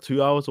roughly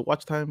 2 hours of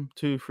watch time,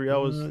 2, 3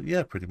 hours.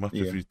 Yeah, pretty much.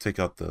 If Yeah, you take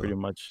out pretty the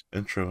much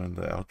intro and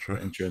the outro.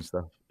 the intro and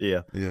stuff.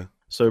 Yeah. Yeah.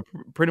 So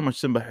pretty much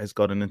Simba has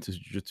gotten into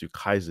Jujutsu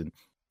Kaisen,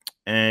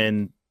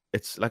 and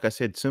it's like I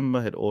said,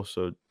 Simba had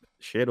also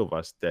shared with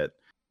us that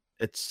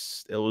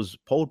it was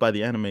polled by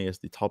the anime as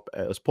the top.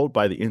 It was polled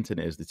by the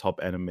internet as the top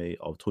anime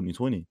of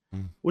 2020,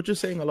 Mm. which is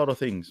saying a lot of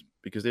things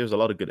because there's a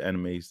lot of good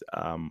animes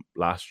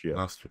last year.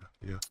 Last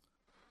year, yeah.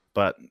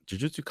 But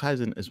Jujutsu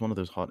Kaisen is one of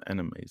those hot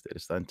animes that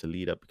is starting to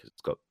lead up because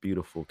it's got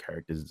beautiful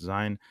character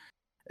design.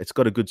 It's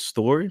got a good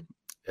story.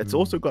 It's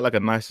also got like a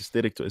nice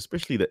aesthetic to it,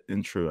 especially the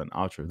intro and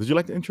outro. Did you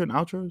like the intro and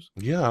outros?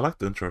 Yeah, I like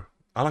the intro.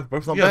 I like both.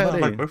 It's not Yeah, no, bad, I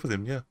like eh? both of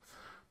them. Yeah,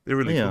 they're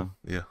really Yeah. cool.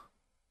 Yeah.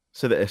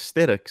 So the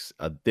aesthetics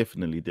are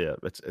definitely there.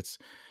 It's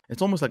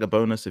almost like a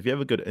bonus. If you have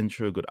a good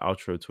intro, good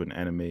outro to an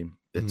anime,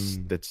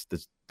 Mm,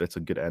 that's a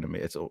good anime.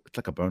 It's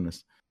like a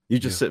bonus. You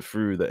just yeah. sit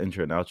through the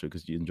intro and outro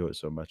because you enjoy it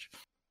so much.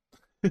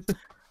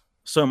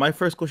 So my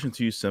first question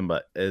to you,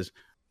 Simba, is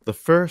the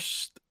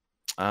first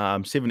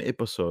 7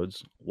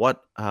 episodes.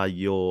 What are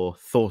your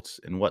thoughts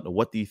and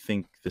what do you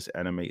think this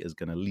anime is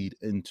gonna lead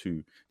into?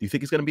 Do you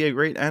think it's gonna be a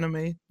great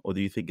anime, or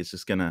do you think it's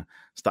just gonna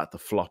start to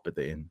flop at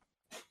the end?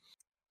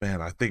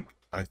 Man, I think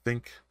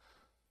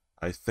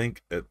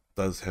it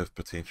does have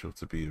potential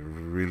to be a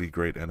really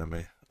great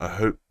anime. I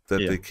hope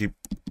that Yeah. they keep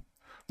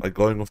like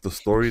going with the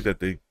story that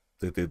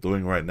they're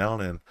doing right now,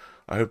 and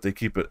I hope they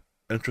keep it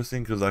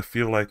interesting because I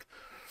feel like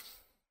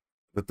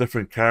the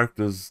different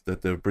characters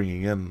that they're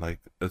bringing in, like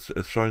it's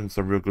showing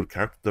some real good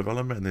character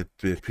development, and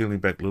they're peeling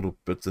back little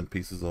bits and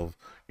pieces of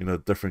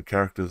different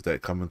characters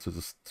that come into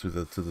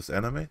this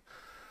anime,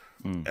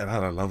 Mm. and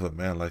I love it,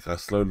 man. Like I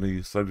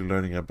slowly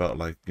learning about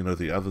like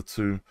the other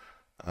two,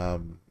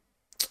 um,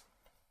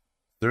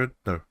 third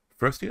no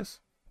first years,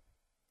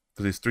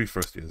 because there's three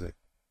first years, eh?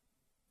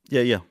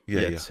 Yeah, yeah,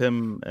 Yeah, yeah. yeah, It's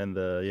him and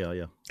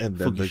and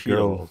then the Fukushiro.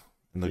 girl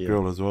and the Yeah,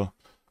 girl as well.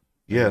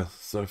 yeah. Yeah,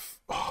 so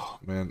oh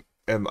man,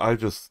 and I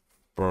just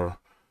bro.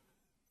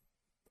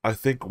 I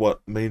think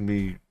what made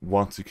me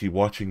want to keep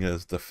watching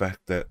is the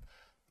fact that,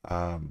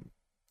 um,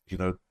 you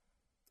know,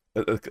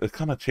 it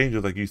kind of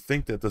changes. Like you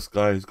think that this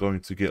guy is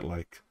going to get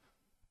like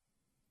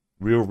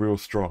real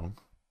strong,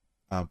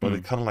 but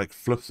it Mm. kind of like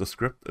flips the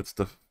script.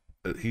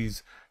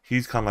 He's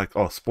kind of like,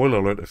 oh, spoiler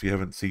alert if you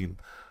haven't seen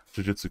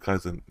Jujutsu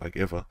Kaisen like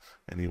ever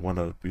and you want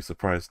to be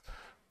surprised,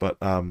 but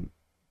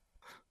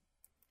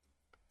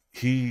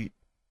he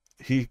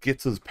he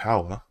gets his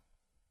power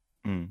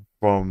Mm.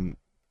 from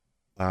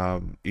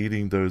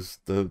eating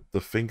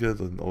the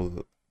fingers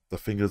or the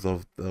fingers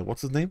of the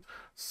what's his name,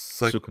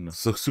 Sukuna.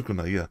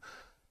 Sukuna. Yeah,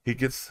 he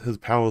gets his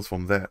powers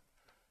from that,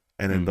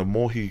 and then the Mm.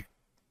 more he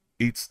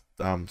eats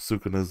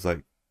Sukuna's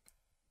like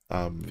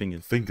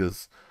Fingers.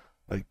 fingers,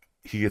 like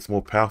he gets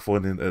more powerful,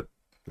 and then it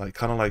like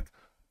kind of like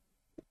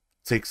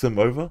takes him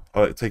over,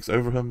 or it takes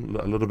over him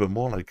a little bit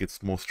more, like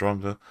gets more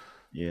stronger.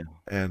 Yeah.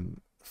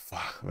 And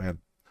fuck, man,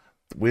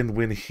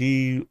 when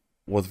he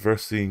was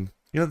versing,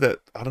 that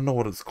I don't know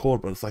what it's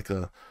called, but it's like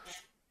it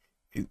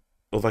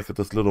was like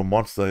this little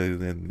monster,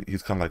 and then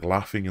he's kind of like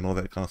laughing and all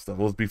that kind of stuff.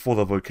 It was before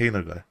the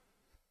volcano guy.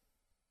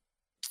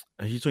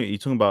 Are you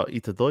talking about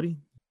Itadori,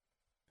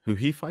 who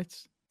he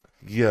fights?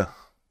 Yeah,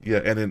 yeah,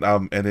 and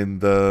then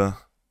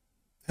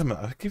damn it,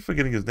 I keep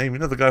forgetting his name. You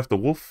know the guy with the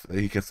wolf that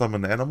he can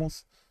summon the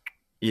animals,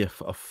 Yeah,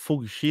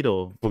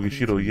 Fukushiro. I think it's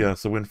Fugishido. his Yeah, name.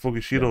 so when Yeah.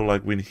 Fugishido,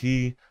 like when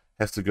he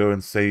has to go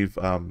and save,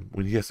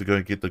 when he has to go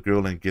and get the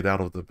girl and get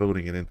out of the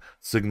building, and then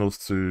signals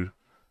to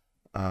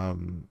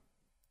um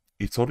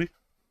Itori.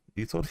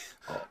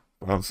 Oh,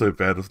 Bro, I'm so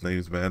bad with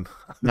names, man.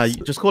 no, you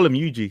just call him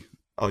Yuji.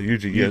 Oh,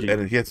 Yuji, yeah, Yuji.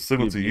 and then he had to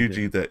signal to Yeah.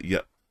 Yuji that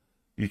yeah,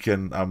 you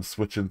can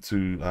switch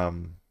into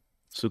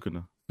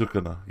Sukuna.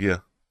 Sukuna, yeah.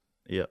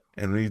 Yeah.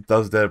 And when he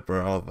does that,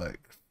 bro, I was like,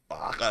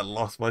 fuck, I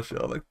lost my shit.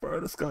 I was like, bro,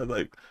 this guy's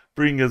like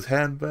bringing his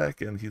hand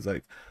back, and he's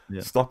like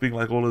Yeah. stopping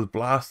like all his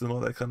blasts and all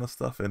that kind of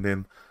stuff. And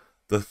then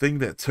the thing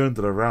that turned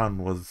it around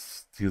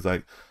was he was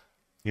like,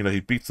 he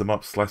beats him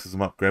up, slices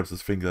him up, grabs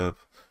his finger,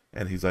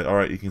 and he's like, all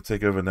right, you can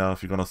take over now.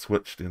 If you're gonna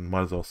switch, then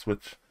might as well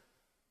switch.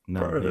 No,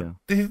 Bro,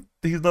 yeah.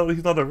 he's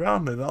not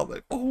around, and I was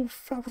like, oh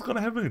fuck, what's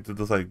gonna happen? To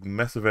this like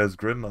massive ass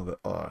grin. I was like,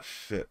 oh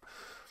shit.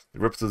 He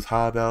rips his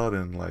heart out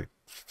and like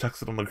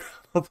chucks it on the ground.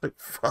 I was like,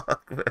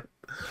 fuck, man,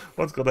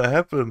 what's gonna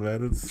happen,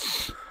 man?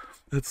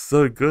 It's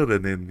so good.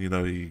 And then,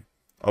 he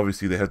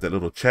obviously they had that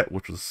little chat,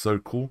 which was so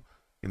cool.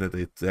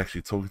 They're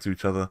actually talking to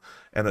each other.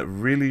 And it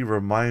really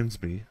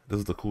reminds me, this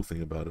is the cool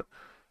thing about it,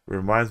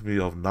 reminds me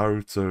of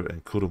Naruto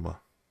and Kuruma.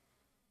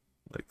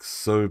 Like,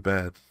 so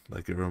bad.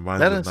 Like, it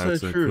reminds That me of is so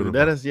Naruto and true.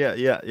 That Kuruma. is, yeah,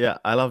 yeah, yeah.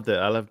 I love that.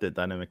 I love that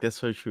dynamic. That's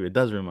so true. It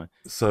does remind.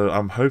 So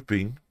I'm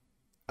hoping,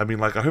 I mean,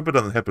 like, I hope it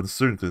doesn't happen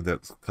soon because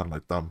that's kind of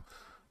like dumb.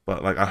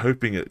 But like, I'm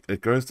hoping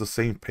it goes the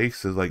same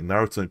pace as like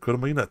Naruto and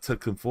Kurama. It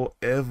took him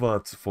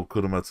forever for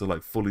Kurama to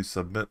like fully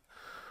submit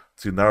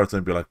to Naruto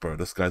and be like, bro,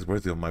 this guy's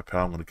worthy of my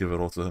power. I'm gonna give it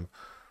all to him.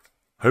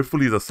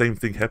 Hopefully, the same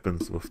thing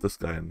happens with this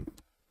guy, and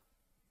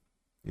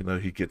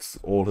he gets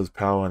all his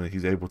power and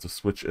he's able to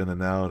switch in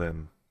and out,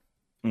 and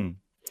Mm.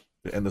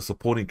 and the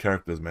supporting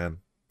characters, man,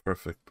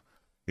 perfect.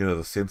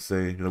 The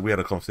sensei. We had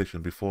a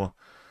conversation before.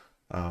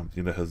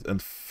 His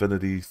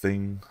infinity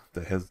thing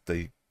that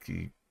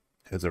he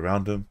has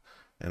around him,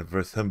 and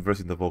him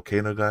versus the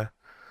volcano guy.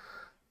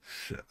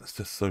 Shit, that's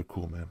just so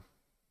cool, man.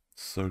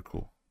 So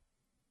cool.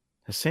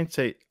 His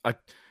sensei,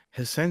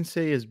 his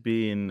sensei is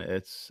being.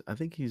 It's. I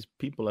think he's.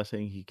 People are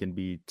saying he can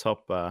be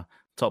top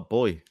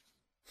boy,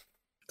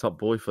 top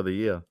boy for the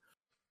year.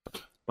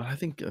 But I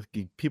think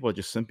people are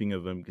just simping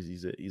of him because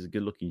he's a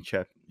good looking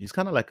chap. He's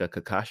kind of like a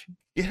Kakashi.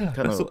 Yeah,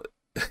 Kind that's of.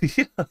 what.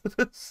 Yeah,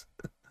 that's.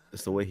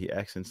 It's the way he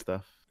acts and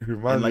stuff. It And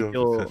reminds me like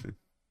of Kakashi.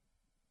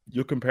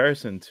 your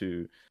comparison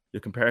to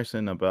your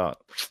comparison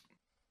about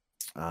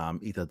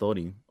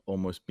Itadori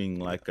almost being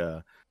like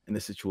in the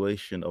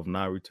situation of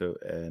Naruto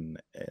and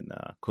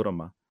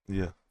Kurama.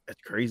 Yeah,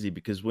 It's crazy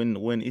because when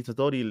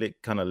Itadori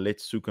kind of let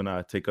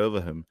Sukuna take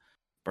over him,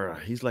 bro,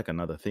 he's like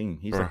another thing.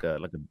 He's bro.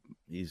 like a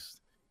he's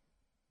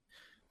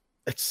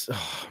it's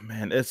oh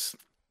man, it's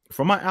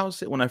from my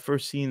outset when I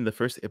first seen the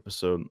first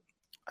episode,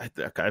 I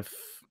think I've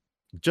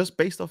just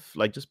based off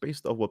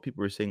what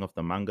people were saying of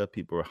the manga,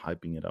 people were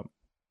hyping it up.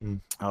 Mm.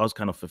 I was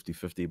kind of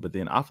 50-50, but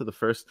then after the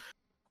first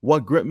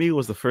what gripped me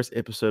was the first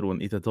episode when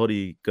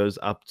Itadori goes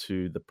up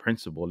to the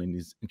principal and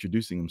he's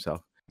introducing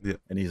himself. Yeah.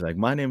 And he's like,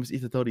 "My name is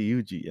Itadori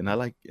Yuji, and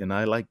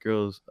I like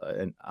girls,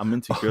 and I'm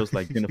into girls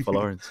like Jennifer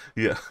Lawrence."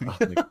 Yeah. I was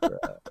like,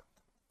 bruh.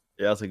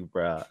 Yeah, I was like,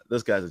 bruh,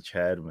 this guy's a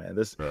Chad, man.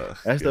 That's the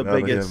Get out of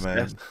here, biggest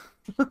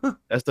man.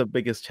 that's the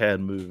biggest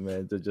Chad move,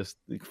 man. To just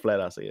flat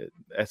out say it.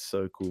 That's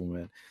so cool,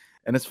 man.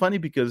 And it's funny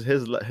because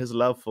his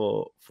love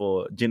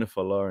for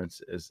Jennifer Lawrence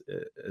is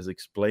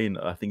explained.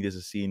 I think there's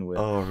a scene where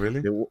Oh,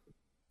 really? they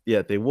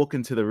yeah, they walk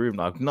into the room,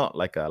 like not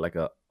like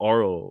a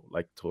oral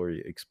like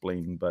Tori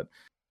explaining, but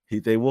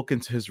they walk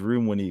into his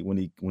room when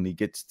he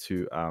gets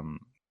to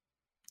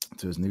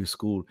his new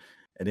school,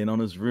 and then on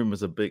his room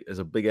is a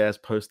big ass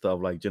poster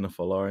of like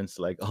Jennifer Lawrence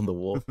like on the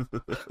wall.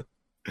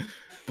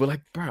 But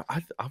like, bro,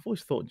 I've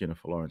always thought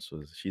Jennifer Lawrence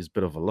she's a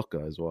bit of a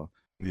looker as well.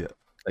 Yeah.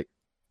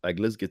 Like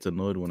Liz gets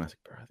annoyed when I say,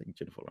 bro, I think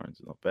Jennifer Lawrence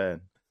is not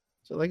bad.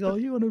 So like, oh,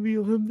 you want to be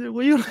with him then?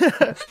 Well, you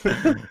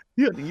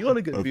you want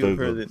to get be with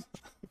her then?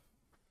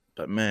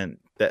 But man,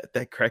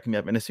 that cracked me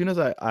up. And as soon as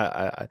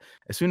as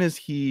soon as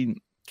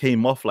he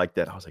came off like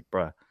that, I was like,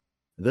 bruh,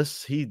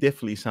 he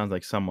definitely sounds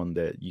like someone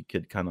that you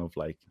could kind of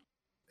like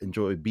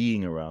enjoy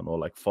being around or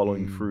like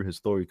following through his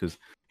story because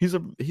he's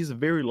a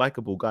very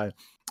likable guy.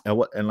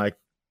 And like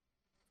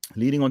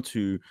leading on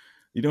to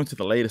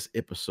the latest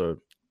episode,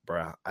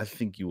 bruh, I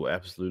think you will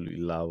absolutely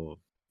love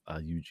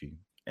Yuji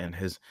and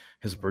his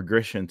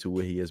progression to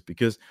where he is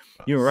because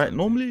you're right.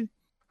 Normally,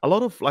 a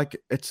lot of like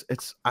it's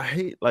I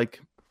hate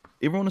like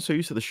everyone is so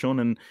used to the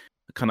shonen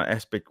kind of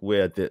aspect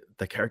where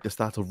the character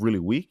starts off really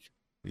weak,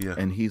 Yeah.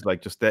 and he's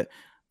like just that.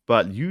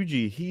 But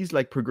Yuji, he's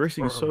like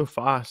progressing so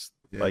fast.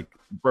 Yeah. Like,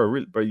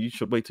 bro, you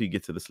should wait till you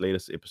get to this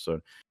latest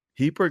episode.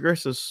 He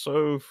progresses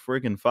so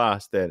friggin'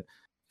 fast that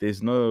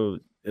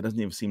it doesn't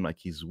even seem like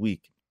he's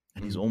weak,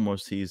 and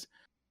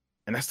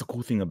and that's the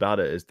cool thing about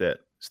it is that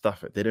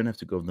stuff they don't have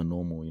to go with the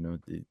normal,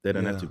 they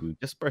don't have to be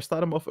just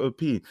start him off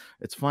OP.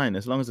 It's fine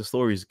as long as the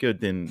story is good,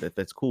 then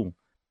that's cool.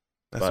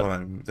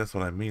 That's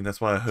what I mean. That's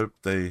why I hope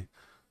they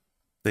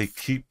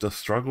keep the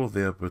struggle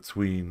there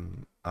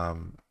between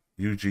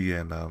Yuji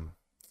and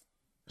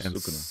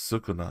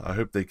Sukuna. I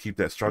hope they keep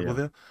that struggle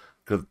there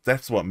because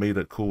that's what made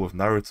it cool with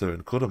Naruto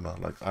and Kurama.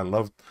 Like I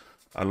loved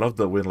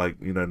that when like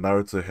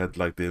Naruto had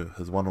like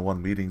his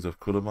one-on-one meetings with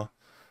Kurama,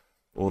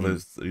 all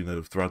those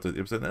throughout the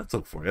episode. That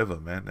took forever,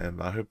 man.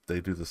 And I hope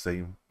they do the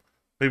same.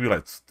 Maybe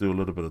like do a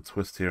little bit of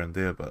twist here and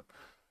there, but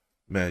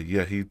man,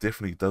 yeah, he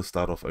definitely does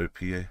start off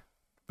OPA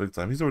big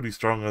time. He's already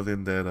stronger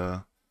than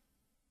that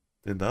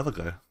than the other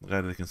guy, the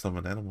guy that can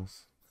summon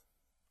animals.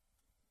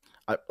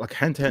 Like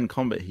hand-to-hand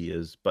combat he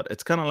is, but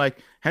it's kind of like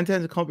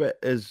hand-to-hand combat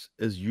is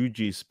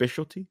Yuji's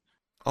specialty.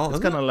 Oh, it's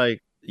kind of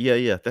like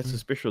that's his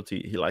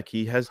specialty.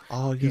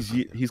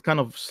 He's kind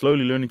of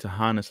slowly learning to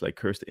harness like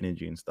cursed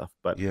energy and stuff.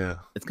 But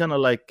it's kind of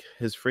like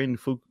his friend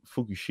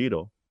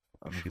Fukushiro.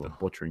 I'm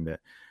butchering that,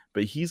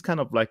 but he's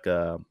kind of like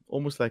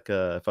almost like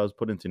if I was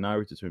put into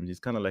Naruto terms, he's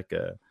kind of like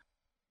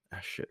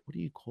shit. What do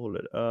you call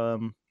it?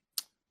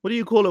 What do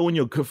you call it when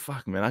you're good?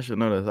 Fuck, man, I should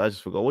know this. I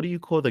just forgot. What do you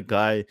call the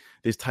guy?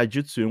 There's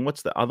taijutsu, and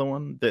what's the other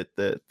one?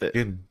 That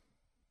Gin.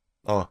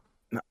 Oh,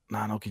 No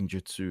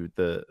Genjutsu,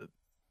 the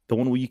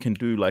one where you can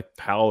do like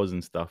powers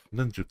and stuff.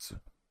 Ninjutsu.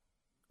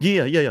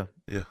 Yeah, yeah, yeah.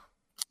 Yeah.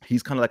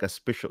 He's kind of like a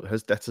special.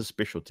 That's a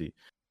specialty.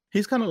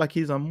 He's kind of like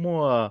he's a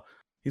more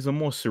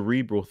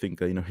cerebral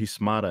thinker. You know, he's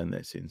smarter in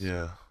that sense.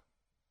 Yeah.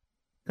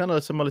 Kind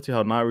of similar to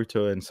how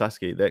Naruto and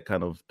Sasuke, that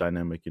kind of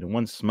dynamic. You know,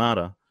 one's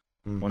smarter,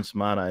 and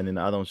then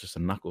the other one's just a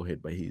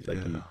knucklehead. But he's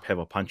like, you Yeah. have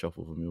a punch off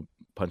of him, you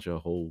punch a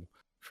hole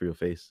through your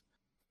face.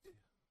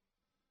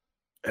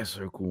 That's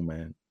so cool,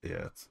 man.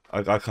 Yeah.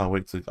 I can't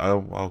wait to.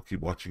 I'll keep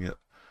watching it.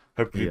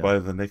 Hopefully Yeah, by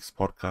the next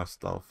podcast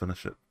I'll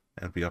finish it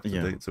and be up to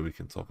yeah. date so we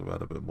can talk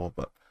about it a bit more.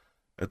 But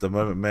at the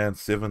moment, man,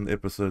 7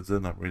 episodes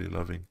in, I'm really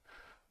loving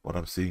what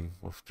I'm seeing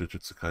with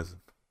Jujutsu Kaisen.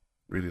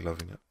 Really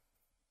loving it.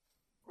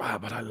 Wow,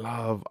 but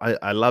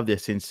I love their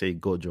sensei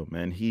Gojo,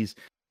 man. He's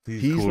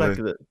cool, like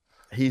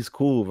he's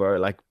cool, bro.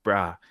 Like,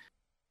 bruh,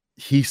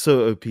 he's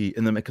so OP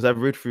in the because I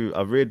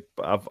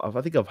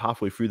think I'm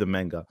halfway through the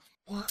manga.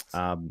 What?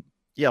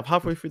 Yeah, I'm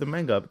halfway through the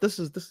manga, but this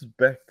is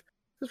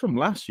from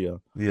last year.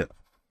 Yeah.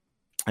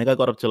 I think I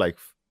got up to like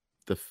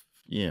I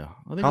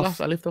think How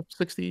I left up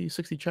 60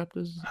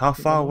 chapters. How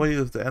far away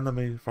is the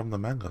anime from the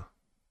manga?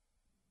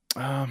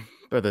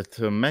 But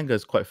the manga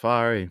is quite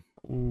far, eh?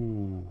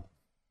 Ooh.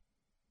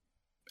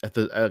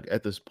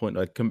 At this point,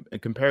 like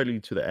comparatively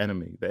to the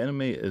anime. The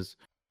anime is,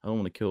 I don't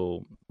want to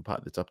kill the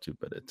part that's up to,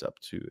 but it's up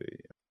to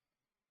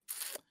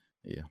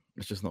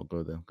let's just not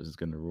go there because it's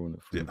gonna ruin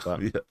it for me.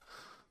 But Yeah.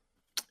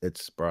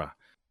 it's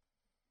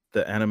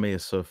the anime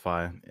is so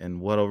fire,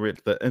 and what I read,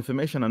 the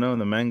information I know in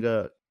the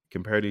manga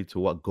comparatively to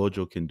what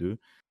Gojo can do,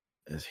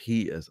 is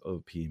he is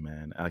OP,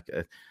 man. I'd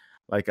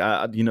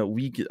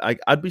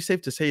be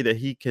safe to say that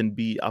he can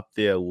be up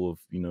there with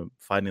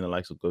fighting the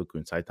likes of Goku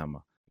and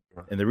Saitama.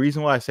 Right. And the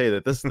reason why I say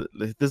that this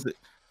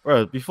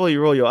bro, before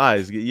you roll your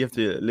eyes, you have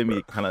to let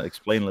me kind of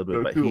explain a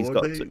little bit.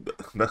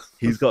 But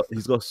he's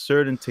got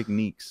certain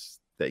techniques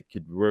that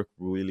could work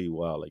really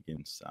well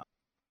against.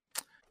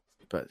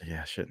 But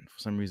yeah, shit. For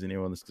some reason,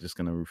 everyone's just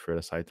gonna refer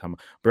to Saitama,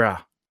 bruh.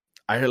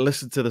 I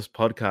listened to this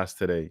podcast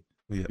today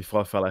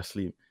before I fell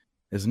asleep.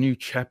 There's a new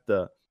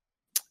chapter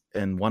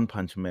in One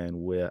Punch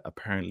Man where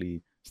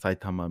apparently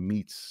Saitama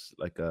meets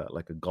like a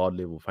god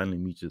level, finally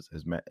meets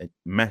his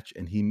match,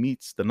 and he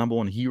meets the number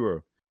one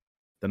hero.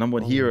 The number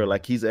one hero,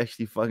 like he's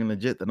actually fucking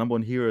legit. The number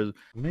one hero is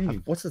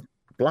what's his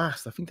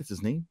Blast? I think that's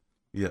his name.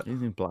 Yeah.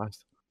 His name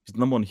Blast. He's the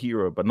number one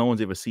hero, but no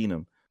one's ever seen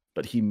him.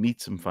 But he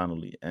meets him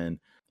finally, and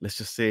let's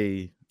just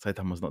say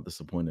Saitama's not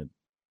disappointed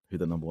who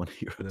the number one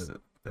hero is.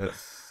 That's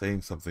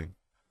saying something.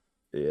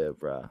 Yeah,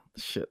 bruh.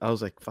 Shit. I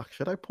was like, fuck,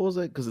 should I pause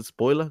it? Because it's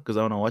spoiler? Because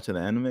I want to watch the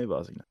anime, but I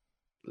was like, no.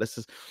 Let's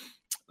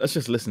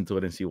just listen to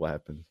it and see what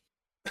happens.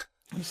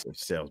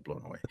 Sales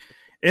blown away.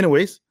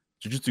 Anyways,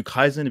 Jujutsu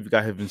Kaisen, if you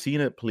guys haven't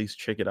seen it, please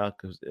check it out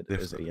because it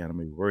is a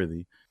anime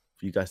worthy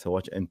for you guys to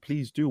watch. And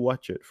please do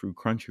watch it through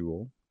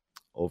Crunchyroll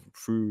or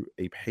through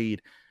a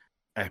paid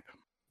app.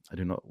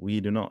 We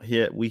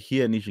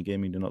here at Nisha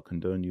Gaming do not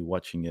condone you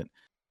watching it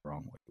the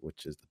wrong way,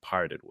 which is the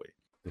pirated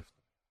way.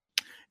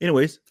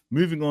 Anyways,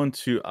 moving on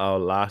to our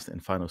last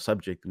and final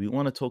subject, we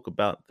want to talk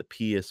about the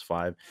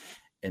PS5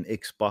 and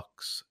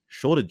Xbox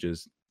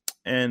shortages.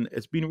 And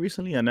it's been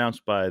recently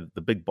announced by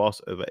the big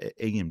boss over at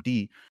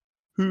AMD,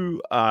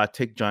 who are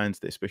tech giants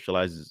that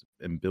specializes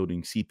in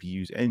building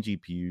CPUs and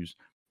GPUs.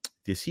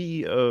 The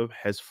CEO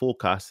has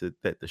forecasted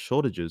that the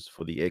shortages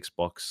for the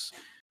Xbox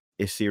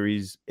S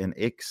Series and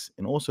X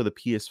and also the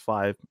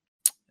PS5,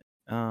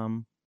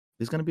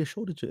 there's going to be a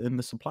shortage in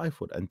the supply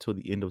for it until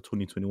the end of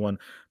 2021,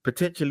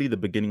 potentially the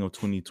beginning of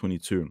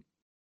 2022.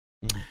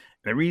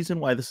 The reason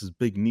why this is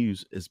big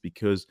news is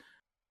because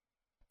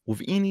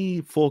with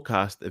any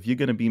forecast, if you're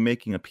going to be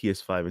making a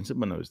PS5, and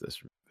someone knows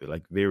this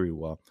like very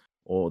well,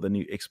 or the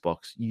new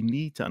Xbox, you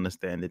need to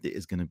understand that there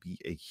is going to be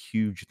a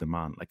huge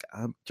demand, like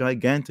a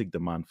gigantic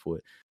demand for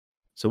it.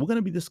 So we're going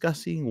to be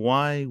discussing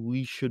why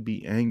we should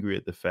be angry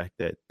at the fact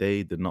that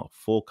they did not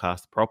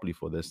forecast properly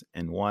for this,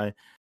 and why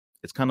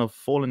it's kind of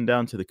fallen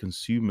down to the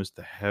consumers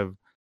to have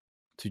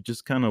to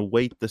just kind of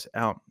wait this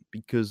out,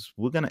 because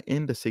we're going to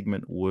end the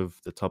segment with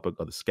the topic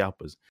of the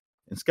scalpers.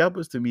 And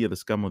scalpers to me are the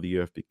scum of the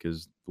earth,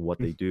 because what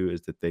they do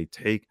is that they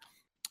take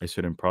a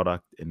certain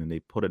product and then they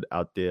put it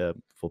out there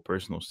for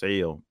personal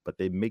sale, but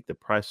they make the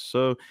price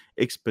so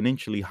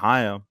exponentially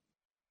higher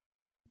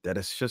that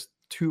it's just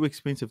too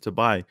expensive to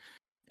buy.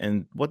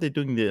 And what they're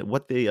doing there,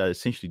 what they are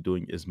essentially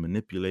doing is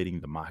manipulating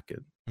the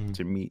market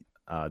to meet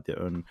their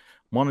own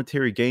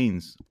monetary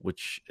gains,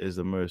 which is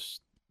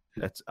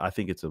I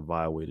think it's a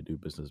vile way to do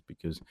business,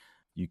 because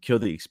you kill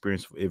the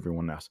experience for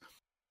everyone else.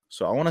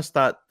 So I want to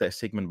start that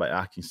segment by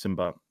asking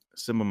Simba,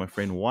 my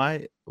friend,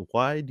 why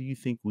do you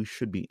think we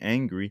should be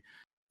angry?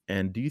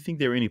 And do you think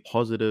there are any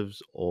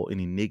positives or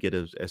any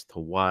negatives as to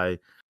why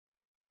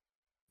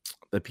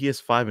the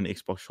PS5 and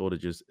Xbox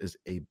shortages is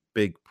a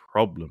big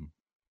problem?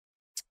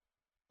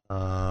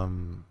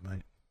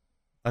 Mate,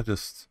 I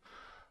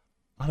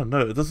don't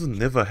know. It doesn't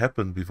never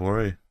happen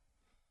before, eh?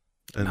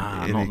 And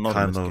not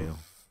kind of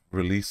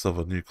release of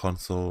a new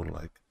console,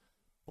 like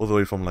all the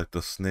way from like the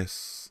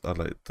SNES,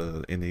 like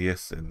the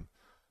NES and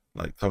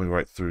like coming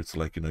right through to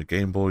like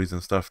Game Boys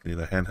and stuff,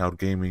 handheld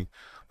gaming.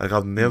 Like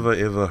I've Mm, never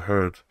ever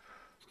heard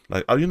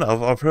like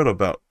I've heard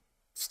about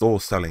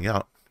stores selling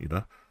out.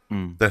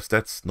 mm.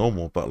 That's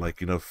normal, but like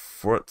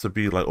for it to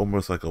be like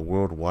almost like a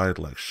worldwide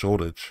like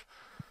shortage,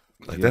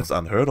 like Yeah. that's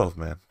unheard of,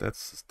 man.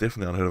 That's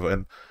definitely unheard of,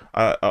 and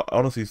I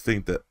honestly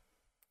think that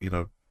you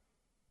know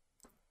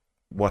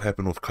what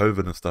happened with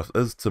COVID and stuff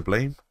is to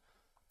blame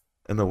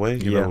in a way.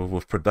 Yeah.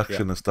 With Yeah.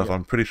 production and stuff. Yeah.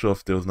 I'm pretty sure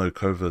if there was no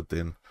COVID,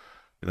 then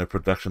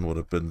production would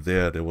have been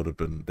there. They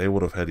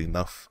would have had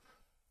enough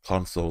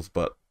consoles,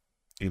 but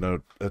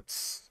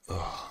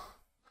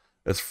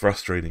it's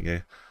frustrating,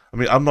 eh? I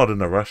mean, I'm not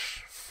in a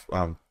rush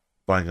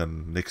buying a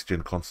next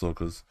gen console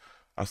because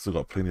I still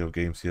got plenty of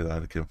games here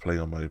that I can play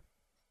on my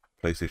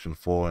PlayStation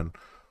 4 and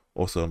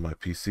also on my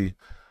PC.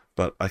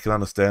 But I can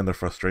understand the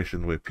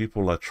frustration where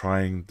people are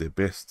trying their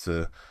best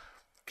to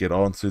get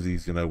onto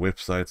these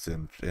websites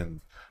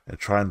and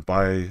try and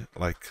buy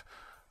like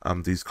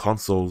these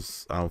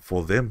consoles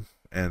for them,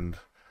 and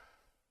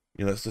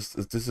this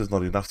is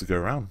not enough to go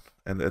around,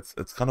 and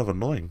it's kind of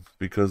annoying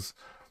because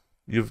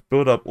you've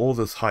built up all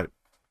this hype,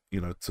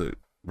 to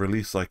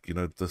release like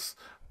this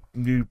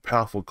new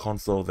powerful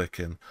console that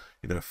can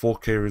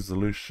 4K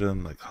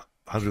resolution, like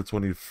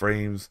 120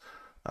 frames,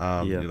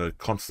 Yeah.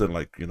 constant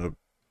like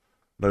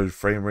no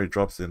frame rate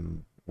drops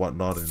and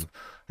whatnot,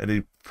 and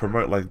they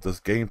promote like this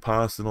Game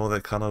Pass and all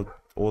that kind of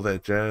all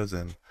that jazz,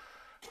 and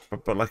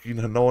but like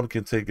no one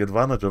can take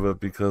advantage of it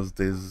because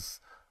there's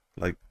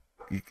like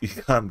you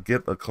can't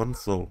get a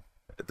console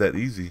that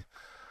easy.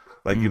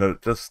 Like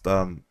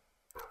Mm.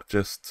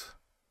 just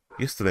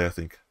yesterday, I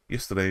think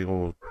yesterday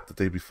or the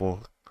day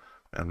before,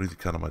 I'm losing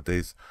count of my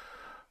days,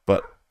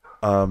 but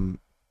um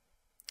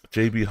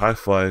JB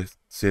Hi-Fi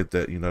said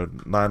that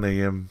 9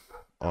 a.m.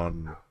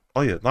 on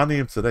 9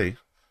 a.m. today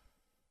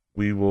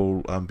we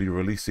will be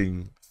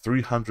releasing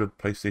 300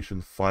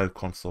 PlayStation 5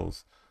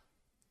 consoles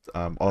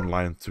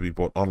online to be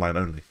bought online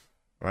only,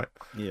 right?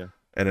 Yeah.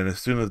 And then as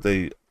soon as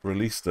they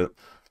released it,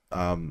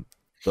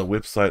 the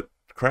website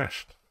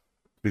crashed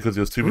because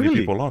there was too many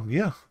Really? people on.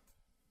 Yeah,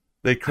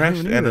 they I never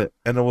crashed knew that.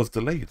 and it was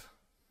delayed.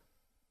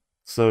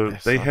 So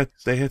That they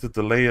sucks. had to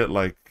delay it.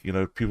 Like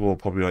people were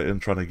probably like in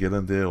trying to get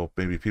in there, or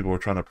maybe people were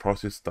trying to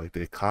process like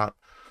their cart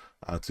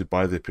to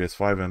buy their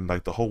PS5, and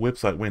like the whole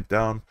website went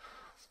down.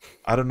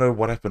 I don't know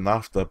what happened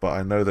after, but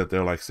I know that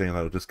they're like saying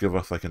that just give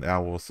us like an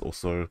hour or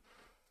so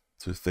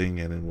to thing,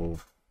 and then we'll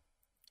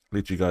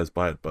let you guys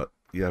buy it. But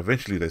yeah,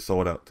 eventually they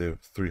sold out their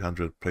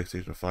 300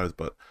 PlayStation 5s.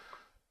 But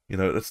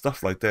it's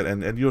stuff like that,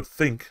 and you'd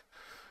think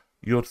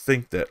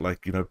that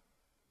like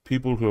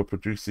people who are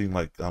producing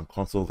like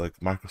consoles like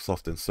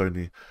Microsoft and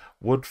Sony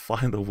would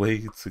find a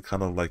way to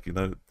kind of like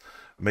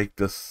make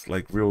this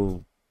like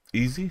real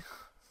easy,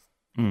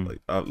 Mm.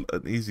 like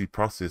an easy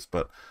process.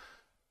 But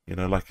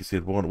like you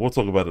said, we'll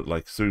talk about it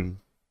like soon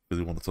because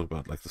we want to talk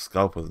about like the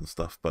scalpers and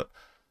stuff. But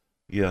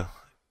yeah,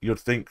 you'd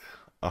think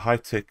a high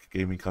tech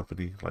gaming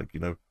company like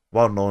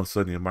well known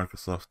Sony and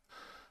Microsoft,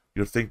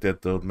 you'd think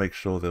that they'll make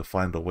sure they'll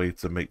find a way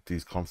to make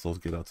these consoles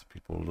get out to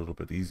people a little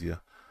bit easier.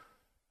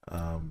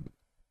 Um,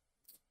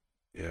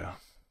 yeah,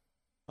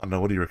 I don't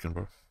know. What do you reckon,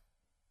 bro?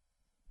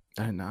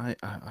 And I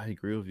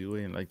agree with you,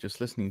 and like just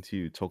listening to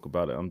you talk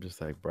about it, I'm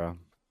just like, bro,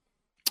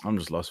 I'm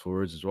just lost for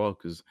words as well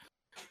because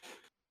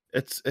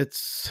it's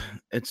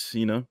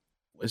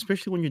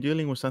especially when you're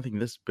dealing with something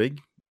this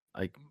big,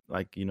 like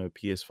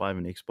PS5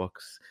 and Xbox.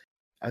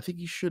 I think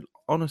you should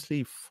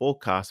honestly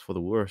forecast for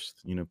the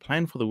worst.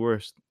 Plan for the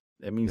worst.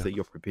 That means Yeah, that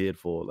you're prepared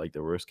for like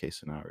the worst case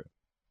scenario.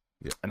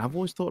 yeah, And I've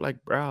always thought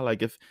like, bro,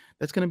 like if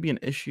that's gonna be an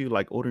issue,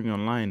 like ordering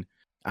online.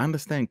 I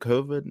understand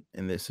COVID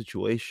and their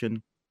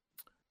situation,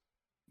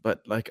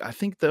 but like I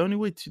think the only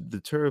way to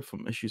deter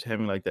from issues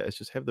having like that is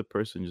just have the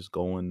person just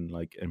go in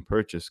like and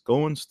purchase,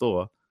 go in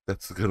store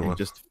that's a good and one.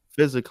 just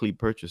physically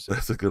purchase it,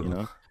 That's a good you one.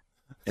 know?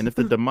 And if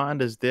the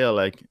demand is there,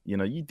 like,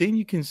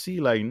 you can see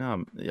like, nah,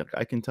 yeah,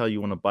 I can tell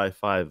you want to buy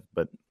five,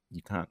 but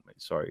you can't. Like,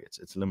 sorry,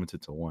 it's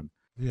limited to one.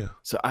 Yeah,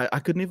 So I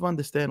could never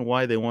understand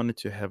why they wanted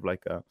to have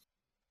like a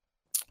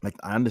like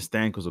I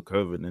understand because of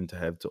COVID and to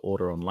have to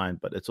order online,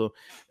 but it's a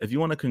if you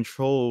want to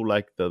control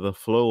like the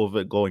flow of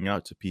it going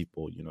out to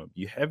people,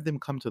 you have them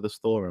come to the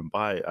store and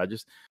buy it. I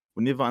just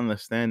would never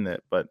understand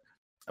that. But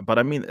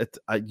I mean,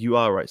 you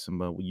are right,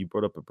 Simba. You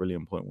brought up a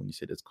brilliant point when you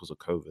said it's because of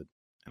COVID,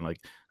 and like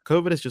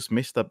COVID has just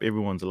messed up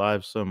everyone's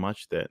lives so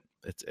much that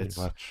it's pretty it's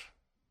much.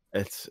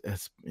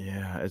 it's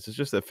yeah, it's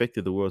just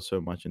affected the world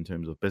so much in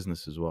terms of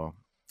business as well,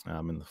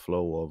 and the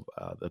flow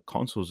of the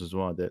consoles as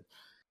well. That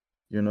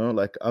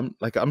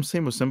like I'm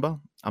same with Simba.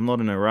 I'm not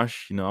in a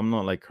rush. I'm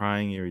not like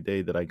crying every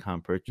day that I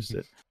can't purchase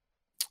it.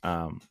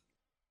 Um,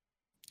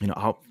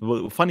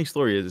 funny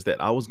story is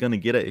that I was gonna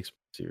get an Xbox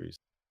Series,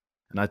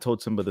 and I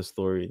told Simba the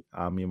story.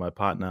 Me and my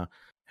partner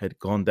had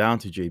gone down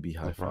to JB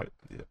Oh, Hi-Fi right.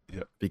 Yeah,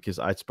 yeah. because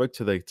I spoke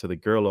to the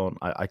girl on.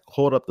 I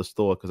called up the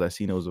store because I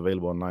seen it was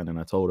available online, and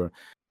I told her,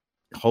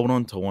 hold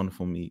on to one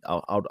for me.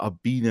 I'll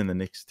be there in the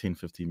next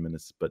 10-15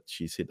 minutes. But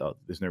she said,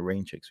 there's no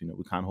rain checks.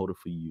 We can't hold it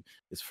for you.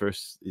 It's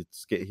first.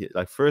 It's get here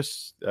like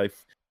first. Like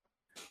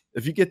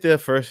if you get there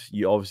first,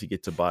 you obviously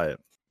get to buy it.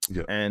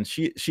 Yeah. And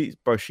she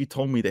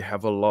told me they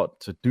have a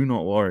lot, so do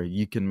not worry,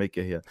 you can make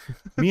it here.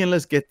 Me and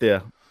Liz get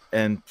there,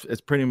 and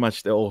it's pretty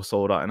much they're all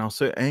sold out. And I was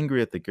so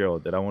angry at the girl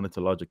that I wanted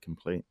to lodge a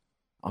complaint.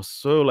 I was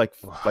so like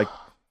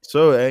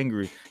so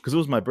angry because it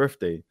was my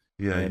birthday,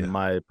 Yeah, and yeah.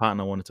 my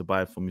partner wanted to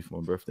buy it for me for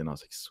my birthday, and I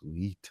was like,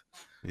 sweet,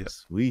 Yeah.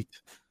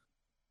 sweet.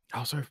 I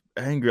was so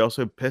angry. I was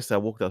so pissed. I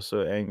walked out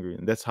so angry,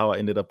 and that's how I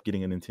ended up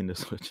getting a Nintendo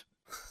Switch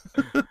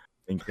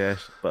in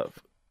cash. But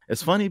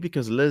it's funny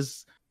because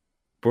Liz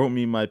brought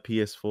me my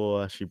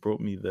PS4. She brought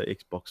me the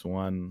Xbox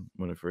One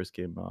when it first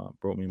came out.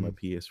 Brought me my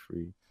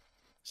PS3.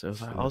 So it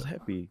was like, I was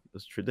happy. It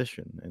was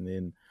tradition. And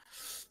then,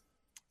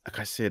 like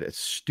I said, it's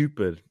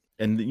stupid.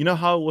 And you know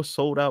how it was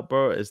sold out,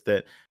 bro? Is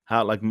that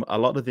how like a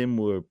lot of them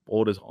were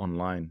orders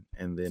online,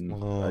 and then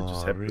I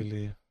just Oh, happened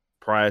really?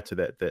 prior to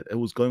that it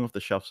was going off the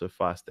shelf so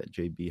fast that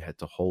JB had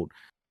to hold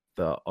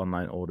the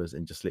online orders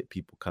and just let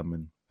people come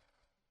in.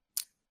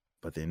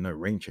 But then no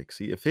rain check.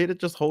 See, if they'd have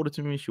just hold it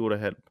to me, she would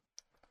have had.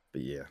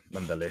 But yeah,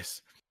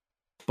 nonetheless.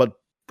 But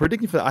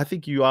predicting for that, I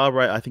think you are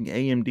right. I think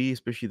AMD,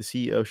 especially the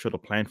CEO, should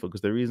have planned for,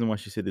 because the reason why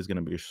she said there's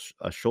going to be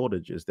a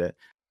shortage is that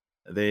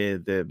they're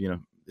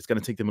it's going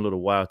to take them a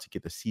little while to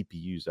get the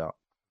CPUs out.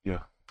 Yeah.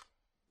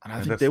 And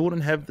I think they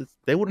wouldn't have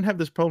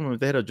this problem if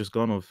they had just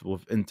gone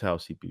with Intel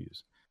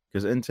CPUs,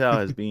 because Intel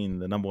has been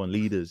the number one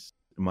leaders,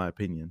 in my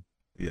opinion.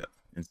 Yeah.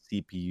 In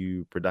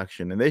CPU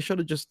production, and they should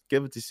have just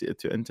given it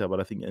to Intel. But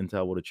I think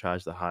Intel would have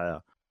charged the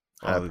higher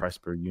price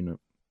per unit.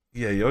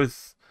 Yeah, you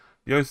always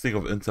think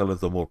of Intel as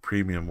the more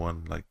premium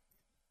one, like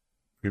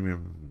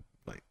premium,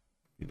 like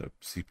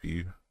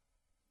CPU.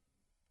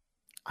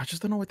 I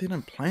just don't know what they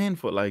didn't plan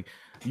for. Like,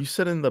 you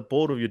sit in the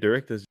board of your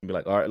directors and be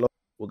like, all right, look,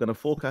 we're gonna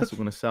forecast, we're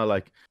gonna sell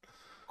like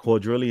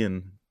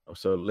quadrillion.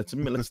 So let's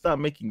start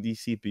making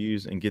these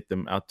CPUs and get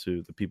them out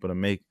to the people to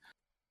make.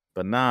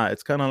 But nah,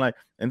 it's kind of like,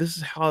 and this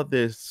is how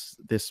they're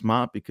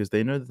smart, because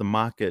they know that the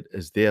market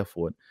is there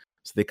for it.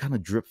 So they kind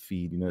of drip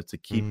feed, to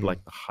keep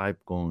like the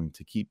hype going,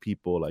 to keep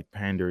people like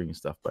pandering and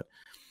stuff. But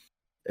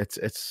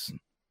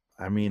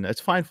I mean,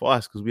 it's fine for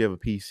us because we have a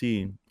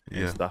PC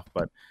and stuff.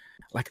 But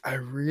like, I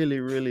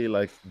really, really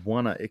like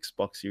want an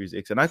Xbox Series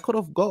X, and I could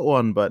have got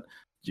one, but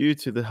due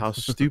to how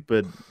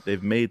stupid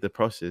they've made the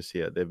process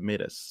here, they've made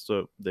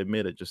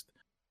it just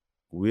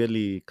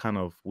weirdly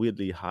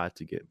hard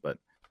to get. But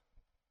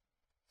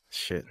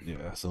shit. Yeah,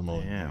 that's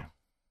annoying. Yeah.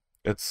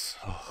 It's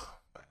man.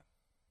 I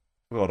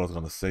forgot what I was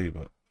gonna say,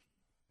 but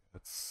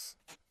it's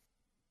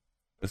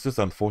just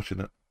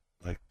unfortunate,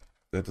 like,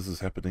 that this is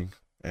happening.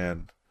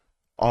 And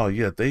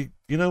you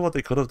know what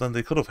they could have done?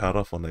 They could have held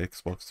off on the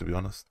Xbox, to be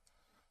honest.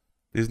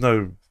 There's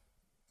no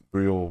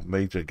real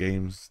major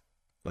games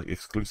like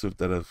exclusive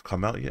that have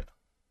come out yet.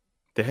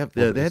 They had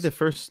their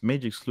first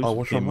major exclusive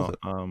which came one was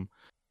out. it?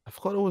 I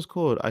forgot what it was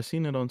called. I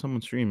seen it on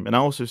someone's stream, and I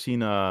also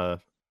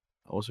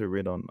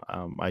read on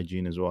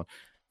IGN as well.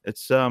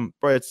 It's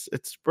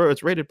it's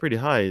rated pretty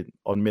high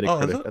on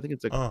Metacritic. I think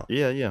it's like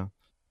yeah.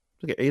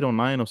 It's like an 8 or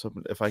 9 or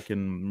something, if I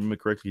can remember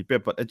correctly.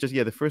 But it just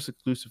the first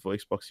exclusive for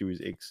Xbox Series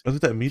X. Was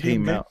it that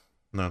medium game? Out.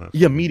 No.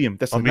 Yeah, medium.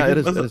 That's medium. It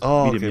is medium.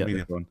 Okay, Yeah,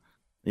 medium.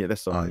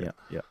 That's the one.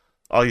 Yeah.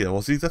 Oh yeah.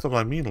 Well, see, that's what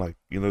I mean. Like,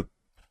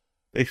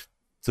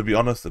 to be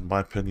honest, in my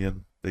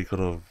opinion, they could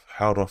have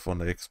held off on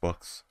the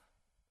Xbox,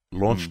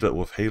 launched it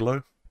with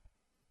Halo,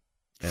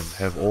 and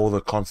have all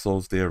the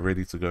consoles there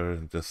ready to go,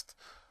 and just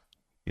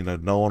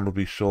no one will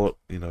be short.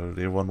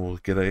 Everyone will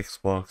get an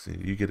Xbox,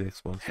 and you get an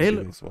Xbox.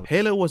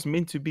 Halo was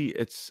meant to be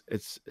it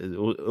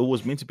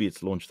was meant to be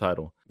its launch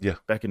title. Yeah,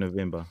 back in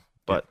November.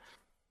 But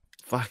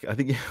fuck, I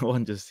think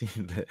everyone just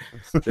seen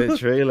the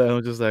trailer and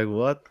was just like,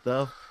 what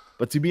the?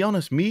 But to be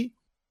honest,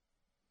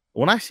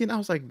 when I seen it, I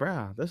was like,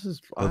 bruh, this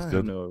is that's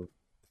good. Know.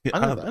 Yeah,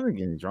 I don't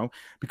get anything wrong,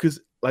 because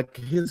like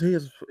here's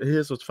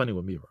what's funny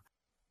with me, bro,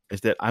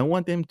 is that I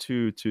want them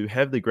to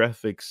have the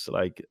graphics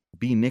like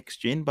be next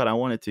gen, but I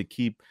want it to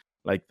keep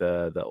like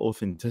the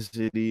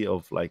authenticity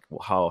of like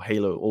how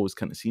Halo always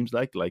kind of seems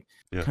like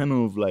kind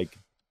of like,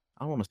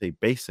 I don't want to say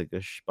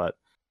basic-ish, but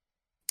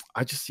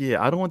I just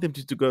I don't want them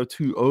to go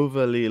too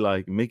overly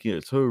like making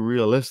it so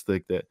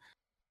realistic that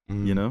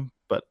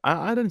But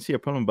I didn't see a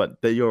problem.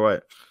 But that you're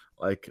right,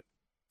 like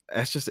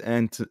that's just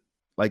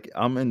like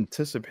I'm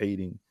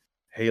anticipating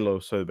Halo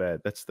so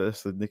bad. That's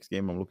the next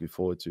game I'm looking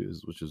forward to,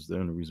 which is the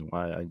only reason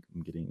why I'm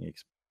getting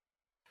X.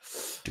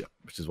 Yeah,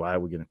 which is why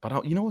we're getting.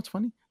 But you know what's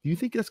funny? Do you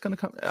think that's gonna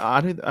come?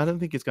 I don't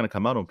think it's gonna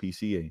come out on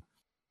PC.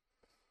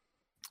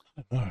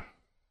 No.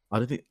 I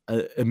don't think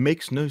it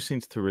makes no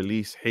sense to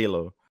release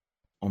Halo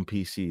on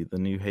PC. The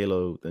new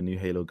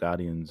Halo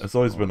Guardians. It's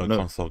always been a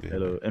console game.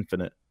 Halo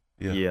Infinite.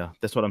 Yeah,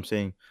 that's what I'm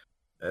saying.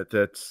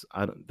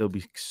 They'll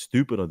be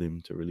stupid of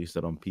them to release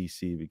that on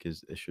PC,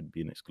 because it should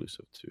be an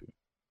exclusive to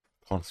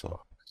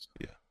console.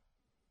 Yeah.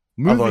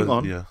 Moving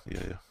on. Yeah.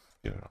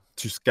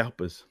 To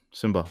scalpers,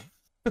 Simba.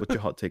 What's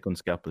your hot take on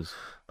scalpers?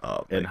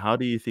 And how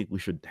do you think we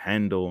should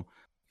handle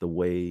the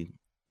way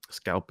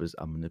scalpers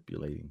are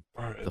manipulating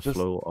the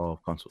flow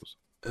of consoles?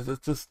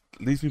 It just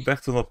leads me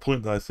back to the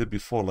point that I said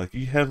before. Like,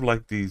 you have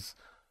like these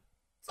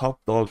top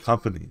dog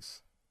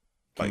companies,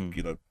 like, Mm,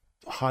 you know,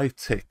 high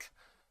tech,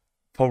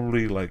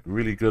 probably like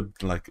really good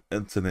like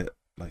internet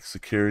like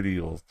security,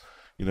 or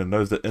you know,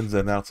 knows the ins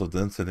and outs of the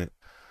internet,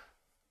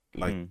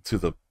 like mm. to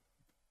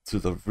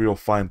the real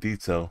fine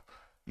detail,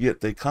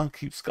 yet they can't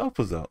keep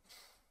scalpers out.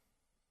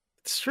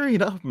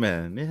 Straight up,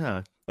 man.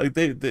 Yeah. Like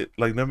they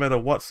like no matter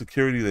what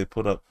security they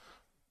put up,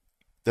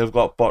 they've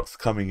got bots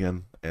coming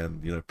in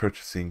and you know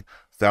purchasing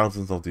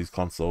thousands of these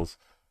consoles,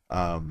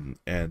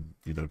 and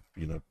you know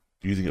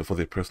using it for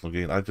their personal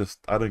gain. I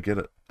don't get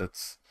it.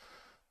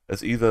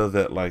 It's either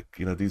that like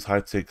you know these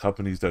high tech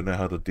companies don't know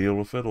how to deal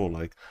with it, or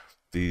like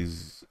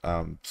these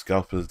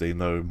scalpers they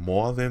know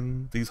more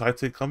than these high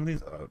tech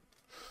companies.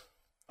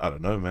 I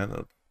don't know,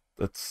 man.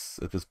 It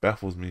just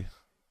baffles me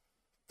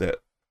that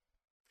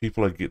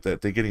people are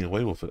that they're getting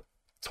away with it.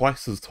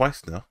 Twice is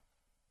twice now.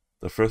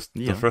 The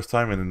Yeah. first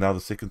time, and then now the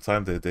second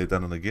time they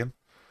done it again.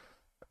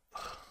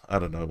 I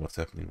don't know what's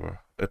happening, bro.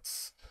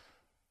 It's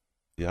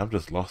yeah, I'm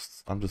just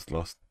lost. I'm just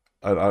lost.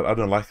 I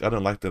don't like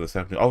that it's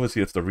happening.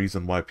 Obviously, it's the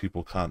reason why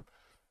people can't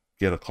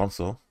get a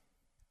console.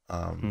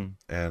 Mm.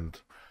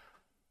 And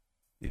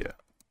yeah,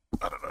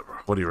 I don't know, bro.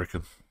 What do you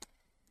reckon?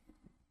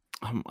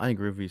 I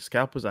agree with you.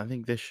 Scalpers, I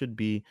think there should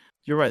be.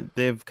 You're right.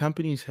 They've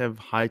companies have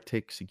high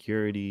tech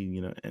security,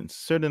 and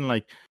certain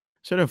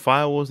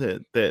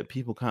firewalls that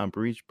people can't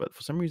breach, but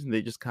for some reason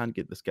they just can't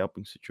get the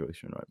scalping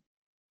situation right.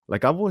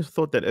 Like I've always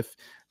thought that if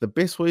the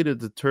best way to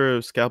deter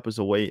scalpers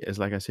away is,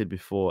 like I said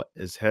before,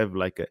 is have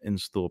like an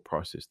in-store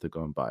process to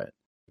go and buy it.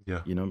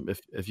 Yeah,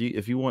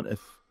 If you want,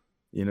 if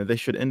they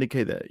should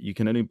indicate that you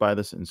can only buy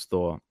this in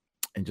store,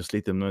 and just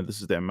let them know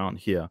this is the amount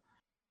here,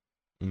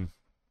 mm,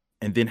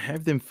 and then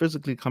have them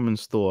physically come in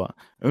store.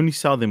 Only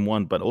sell them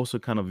one, but also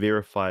kind of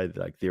verify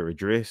like their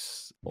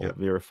address, yeah, or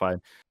verify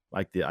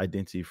like their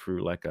identity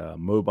through like a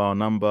mobile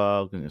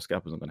number. Because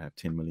scalpers are gonna have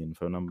 10 million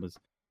phone numbers,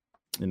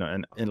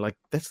 and like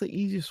that's the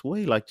easiest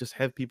way. Like just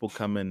have people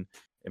come in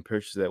and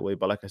purchase that way.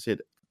 But like I said,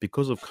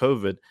 because of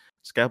COVID,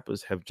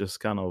 scalpers have just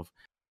kind of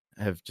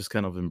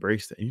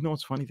embraced it. And you know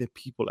what's funny? There are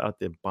people out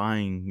there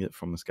buying it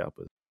from the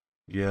scalpers.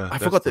 yeah. I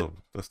forgot that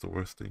That's the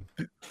worst thing.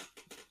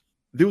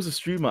 there was a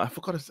streamer. I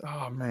forgot his.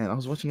 Oh man, I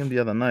was watching him the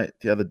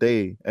other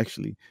day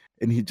actually,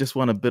 and he just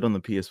won a bid on the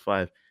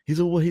PS5. He's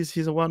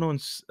a well-known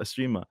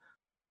streamer.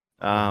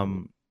 Oh,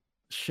 Um,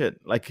 shit,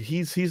 like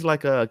he's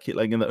like a kid,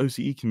 like in the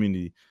OCE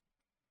community.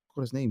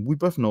 What his name? We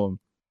both know him,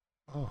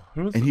 oh,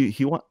 who is and it?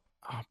 he won.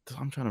 Oh,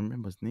 I'm trying to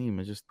remember his name.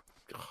 I just.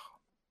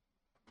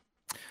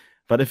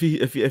 But if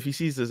he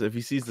sees this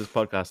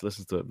podcast,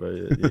 listens to it, bro.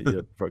 You're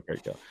a pro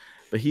character.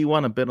 But he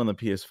won a bid on the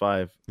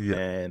PS5, Yeah.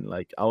 and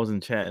like I was in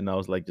chat and I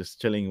was like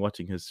just chilling,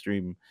 watching his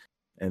stream,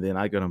 and then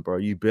I got him, bro.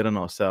 You better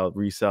not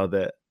resell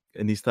that.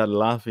 And he started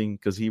laughing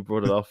because he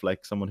brought it off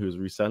like someone who was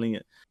reselling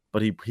it,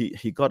 but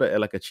he got it at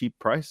like a cheap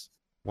price.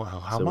 Wow,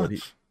 how So what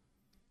much?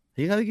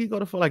 he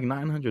got it for like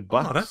 900 Oh,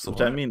 bucks, that's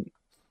which I alright. mean,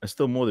 it's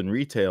still more than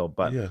retail,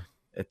 but Yeah,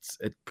 it's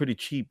pretty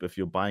cheap if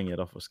you're buying it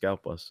off a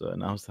scalper. So,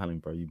 and I was telling him,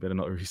 bro, you better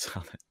not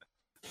resell it.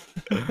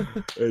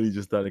 And he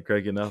just started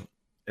cracking up.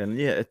 And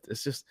yeah,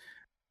 it's just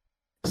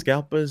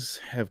scalpers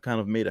have kind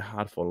of made it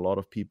hard for a lot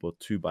of people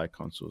to buy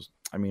consoles.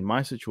 I mean,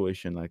 my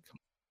situation, like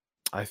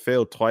I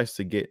failed twice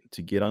to get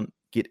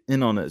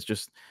in on it. It's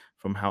just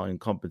from how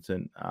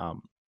incompetent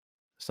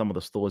some of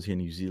the stores here in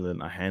New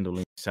Zealand are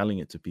handling selling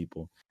it to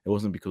people. It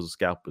wasn't because of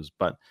scalpers,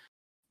 but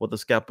what the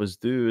scalpers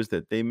do is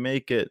that they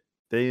make it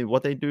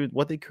what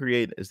they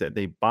create is that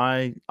they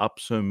buy up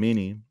so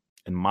many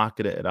and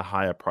market it at a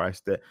higher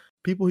price that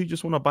people who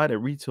just want to buy it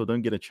at retail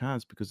don't get a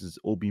chance because it's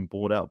all being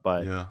bought out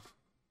by yeah,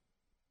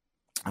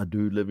 a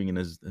dude living in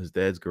his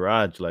dad's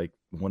garage, like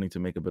wanting to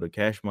make a bit of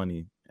cash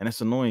money. And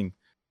it's annoying.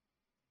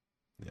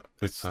 yeah.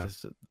 Big That's time.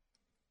 that's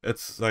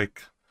It's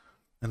like,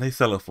 and they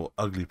sell it for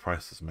ugly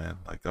prices, man.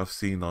 Like I've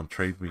seen on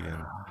Trade Me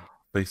and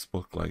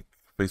Facebook, like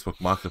Facebook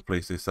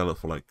Marketplace, they sell it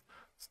for like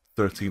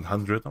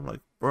 1,300. I'm like,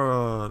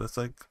 bro, that's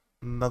like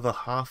another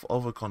half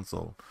of a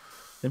console.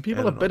 and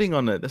people are And betting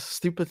on it. That's a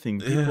stupid thing.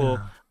 People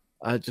yeah,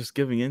 are just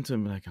giving into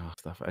him like, oh,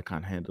 stuff, I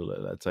can't handle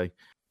it. That's like,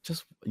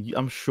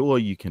 I'm sure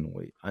you can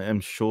wait. I am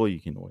sure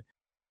you can wait.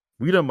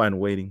 We don't mind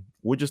waiting.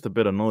 I'm just a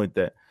bit annoyed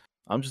that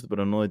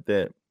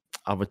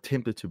I've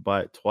attempted to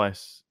buy it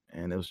twice,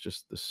 and it was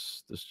just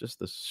this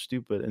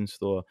stupid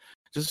in-store,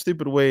 just a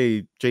stupid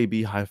way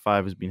JB High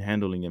Five has been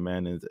handling it,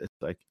 man. It's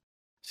like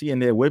seeing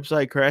their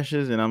website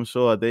crashes, and I'm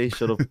sure they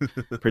should have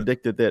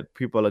predicted that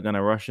people are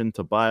gonna rush in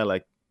to buy.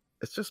 Like,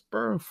 it's just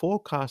burn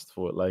forecast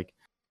for it. Like,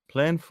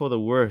 plan for the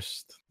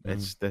worst.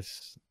 mm,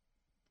 That's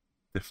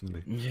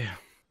definitely. yeah,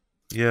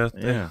 Yeah,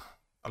 yeah.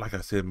 like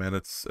I said, man,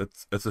 it's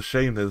a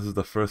shame that this is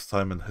the first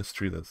time in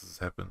history that this has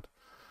happened.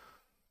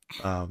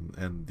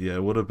 And yeah,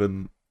 it would have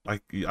been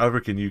like I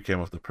reckon you came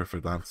up with the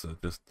perfect answer.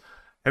 Just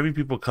having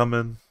people come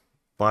in,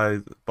 buy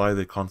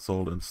their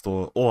console in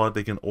store, or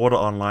they can order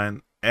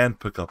online and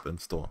pick up in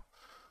store.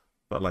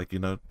 But like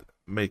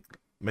make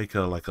make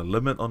a like a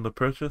limit on the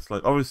purchase.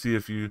 Like obviously,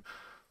 if you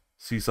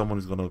see someone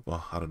who's gonna,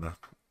 well, I don't know.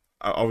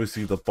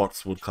 Obviously, the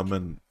bots would come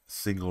in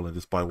single and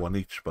just buy one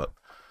each. But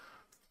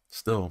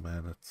still,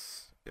 man,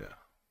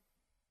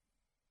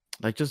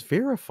 like just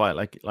verify,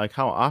 like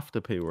how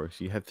Afterpay works.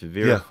 You have to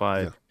Yeah,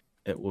 verify yeah,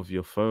 it with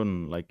your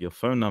phone, like your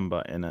phone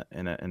number and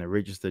a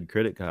registered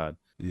credit card.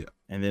 yeah,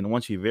 And then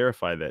once you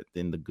verify that,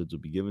 then the goods will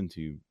be given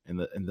to you. And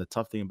the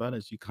tough thing about it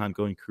is you can't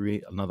go and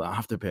create another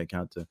Afterpay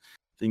account. The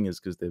thing is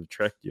because they've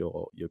tracked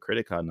your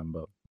credit card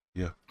number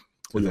yeah.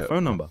 or To your that phone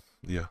one. number.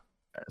 Yeah.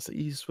 It's the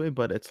easiest way,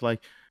 but it's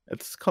like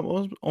it's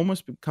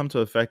almost come to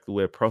a fact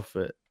where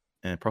profit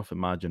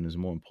margin is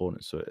more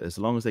important. So as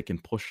long as they can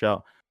push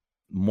out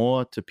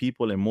more to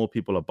people and more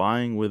people are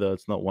buying, whether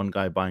it's not one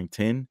guy buying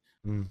 10,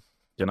 Mm.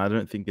 then I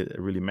don't think it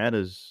really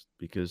matters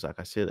because, like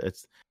I said,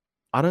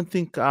 I don't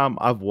think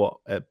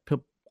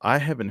I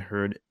haven't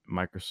heard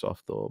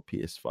Microsoft or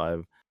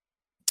PS5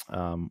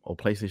 or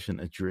PlayStation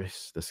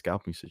address the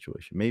scalping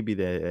situation. Maybe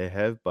they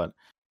have, but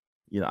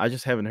I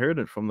just haven't heard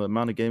it from the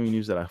amount of gaming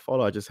news that I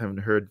follow. I just haven't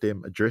heard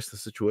them address the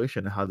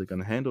situation and how they're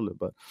going to handle it.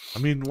 But I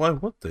mean, why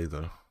would they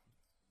though?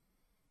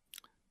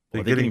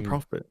 well, they're getting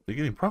profit. They're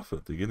getting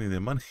profit. They're getting their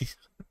money.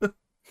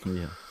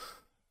 Yeah.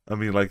 I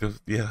mean, like,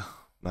 yeah,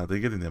 no, they're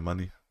getting their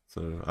money.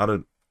 So I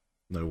don't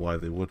know why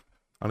they would,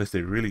 unless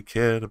they really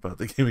cared about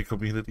the gaming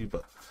community.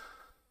 But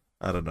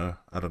I don't know.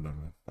 I don't know,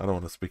 man. I don't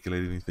want to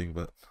speculate anything,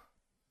 but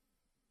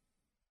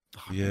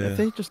Man, yeah, if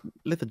they just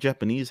let the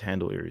Japanese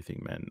handle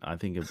everything, man, I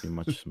think it'd be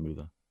much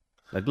smoother.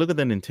 Like, look at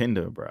the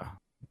Nintendo, bro.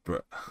 bro.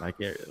 Like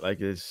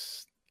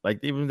it's like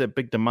even the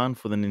big demand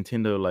for the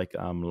Nintendo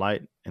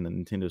Lite and the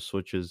Nintendo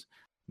Switches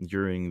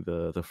during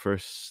the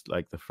first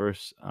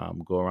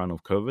go around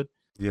of COVID.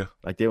 Yeah,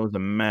 Like there was a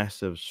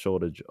massive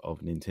shortage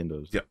of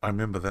Nintendos. yeah, I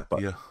remember that.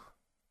 But Yeah,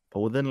 but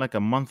within like a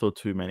month or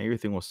two, man,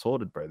 everything was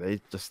sorted, bro. They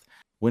just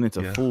went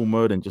into yeah, full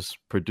mode and just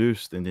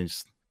produced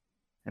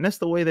and that's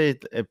the way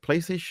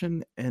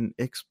PlayStation and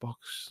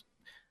Xbox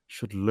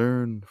should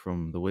learn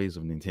from the ways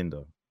of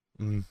Nintendo.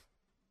 mm.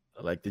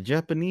 Like the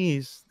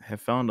Japanese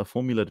have found a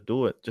formula to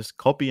do it. Just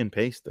copy and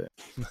paste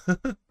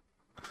it.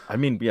 I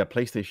mean, yeah,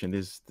 PlayStation.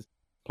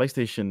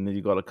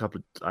 You got a couple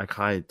of, like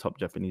high top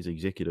Japanese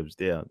executives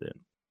there. Then,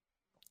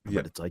 yeah,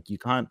 but it's like you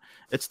can't.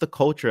 It's the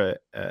culture.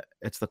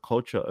 It's the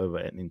culture over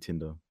at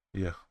Nintendo.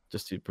 yeah.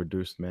 Just to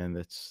produce, man.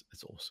 It's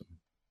awesome.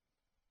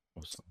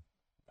 Awesome.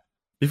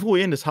 Before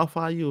we end this, how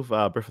far are you with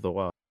Breath of the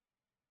Wild?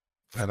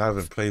 And I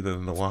haven't played it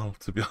in a while,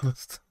 to be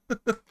honest.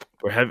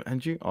 Or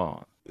haven't you?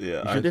 Oh,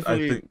 Yeah, you should I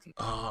definitely think.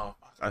 Oh,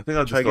 I think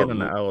I try just got.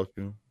 getting an hour or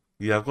two.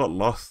 Yeah, I've got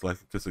lost, like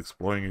just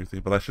exploring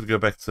everything. But I should go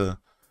back to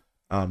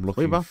Where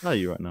looking. about are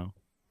you right now?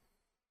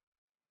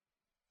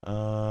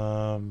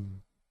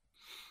 Um,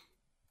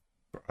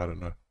 I don't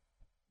know.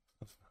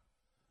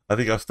 I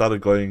think I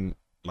started going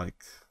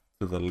like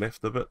to the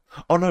left a bit.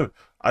 Oh no,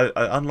 I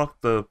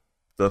unlocked the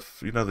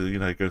you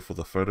go for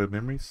the photo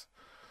memories.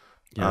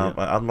 Yeah,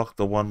 I unlocked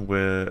the one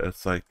where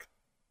it's like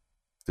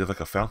there's like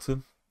a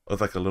fountain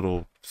with like a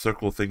little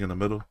circle thing in the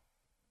middle,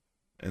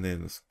 and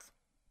then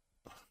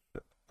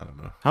I don't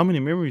know. How many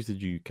memories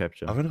did you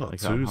capture? I've only got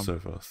Like two so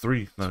far.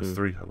 Three. No, it's two?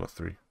 three. I got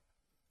three.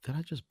 Did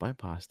I just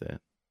bypass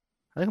that?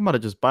 I think I might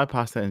have just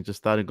bypassed that and just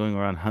started going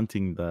around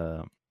hunting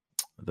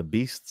the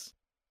beasts,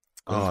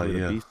 going Oh to where the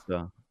yeah. beasts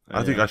are.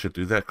 I think Yeah, I should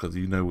do that because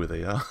you know where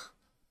they are.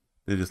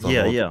 They're just on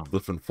yeah, all yeah.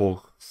 different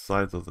four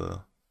sides of the.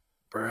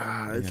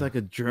 Bruh, it's Yeah. like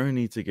a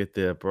journey to get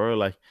there, bro.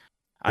 Like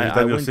Have you I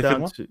done your went second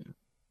down one? to,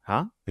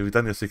 huh? Have you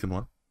done your second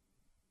one?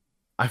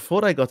 I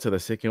thought I got to the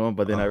second one,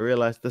 but then I Oh,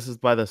 realized this is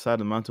by the side of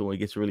the mountain where it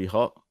gets really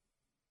hot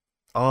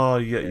oh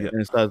yeah, and yeah.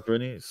 it starts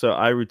burning. So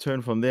I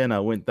returned from there and I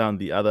went down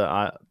the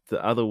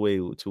other way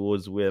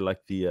towards where like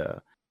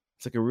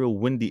it's like a real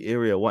windy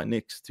area right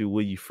next to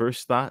where you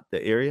first start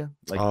the area,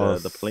 like Oh,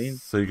 the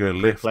plains, so you go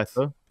Great left.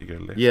 Plateau. You go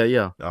left. Yeah,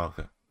 yeah. Oh,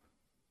 okay.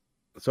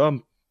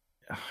 So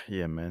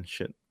yeah, man,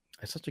 shit.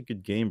 It's such a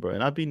good game, bro.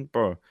 And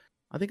bro,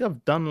 I think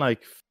I've done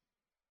like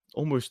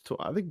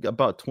I think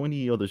about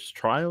 20 other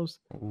trials.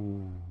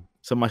 Ooh.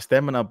 So my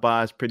stamina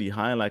bar is pretty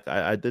high. Like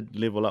I did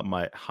level up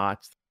my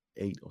heart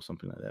 8 or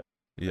something like that.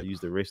 Yeah.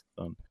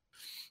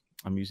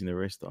 I'm using the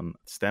rest on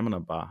stamina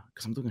bar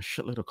because I'm doing a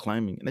shitload of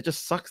climbing. And it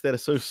just sucks that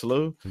it's so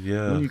slow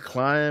Yeah. when you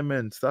climb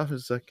and stuff.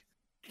 It's like,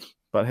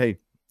 but hey,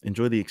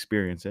 enjoy the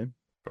experience, eh?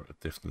 Bro,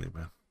 definitely,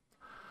 man.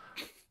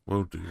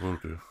 Will do. Will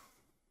do.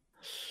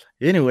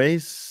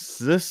 Anyways,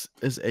 this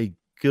is a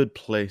good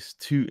place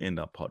to end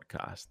our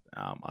podcast.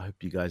 I hope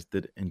you guys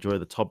did enjoy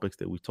the topics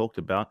that we talked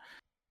about.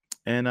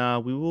 And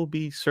we will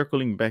be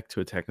circling back to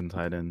Attack on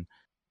Titan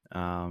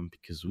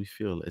because we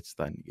feel it's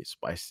starting to get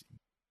spicy.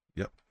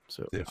 Yep.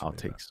 So Definitely, our man.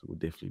 takes will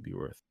definitely be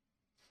worth.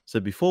 So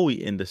before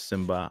we end this,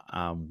 Simba,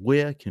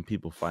 where can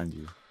people find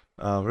you?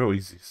 Real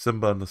easy.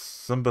 Simba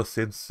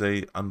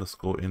Sensei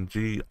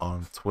 _NG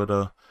on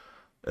Twitter,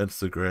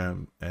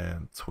 Instagram,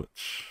 and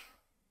Twitch.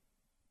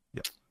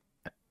 Yep.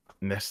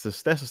 And that's the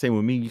same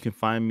with me. You can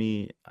find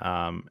me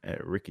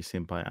at Ricky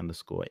Senpai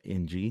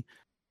 _NG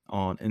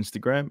on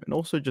Instagram and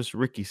also just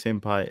Ricky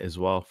Senpai as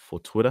well for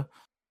Twitter.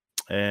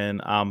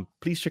 And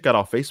please check out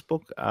our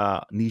Facebook,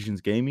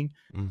 Nesians Gaming.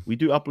 We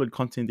do upload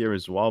content there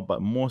as well,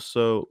 but more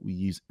so we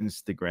use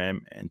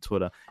Instagram and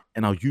Twitter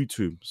and our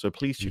YouTube. So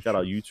please check out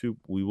our YouTube.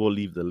 We will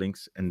leave the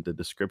links in the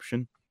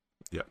description.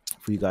 Yeah.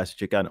 for you guys to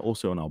check out, and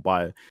also on our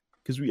bio,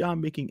 because we are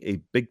making a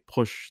big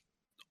push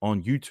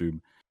on YouTube,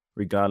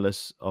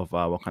 regardless of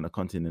what kind of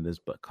content it is.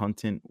 But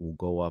content will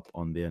go up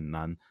on there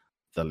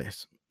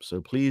nonetheless. So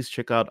please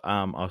check out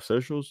our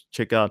socials.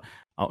 Check out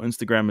our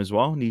Instagram as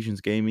well,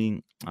 Nesians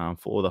Gaming,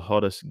 for all the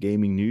hottest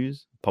gaming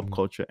news, pop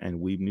culture, and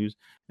weeb news.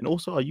 And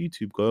also our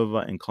YouTube. Go over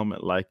and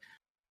comment, like,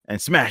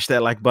 and smash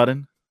that like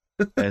button,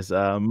 as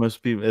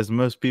most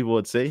people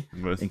would say,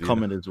 and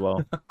comment as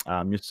well.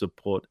 Your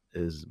support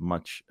is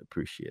much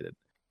appreciated.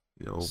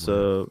 Yo, man.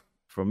 So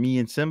from me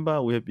and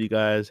Simba, we hope you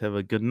guys have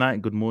a good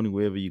night, good morning,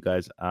 wherever you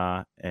guys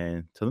are,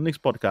 and till the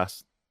next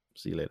podcast.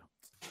 See you later.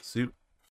 See you.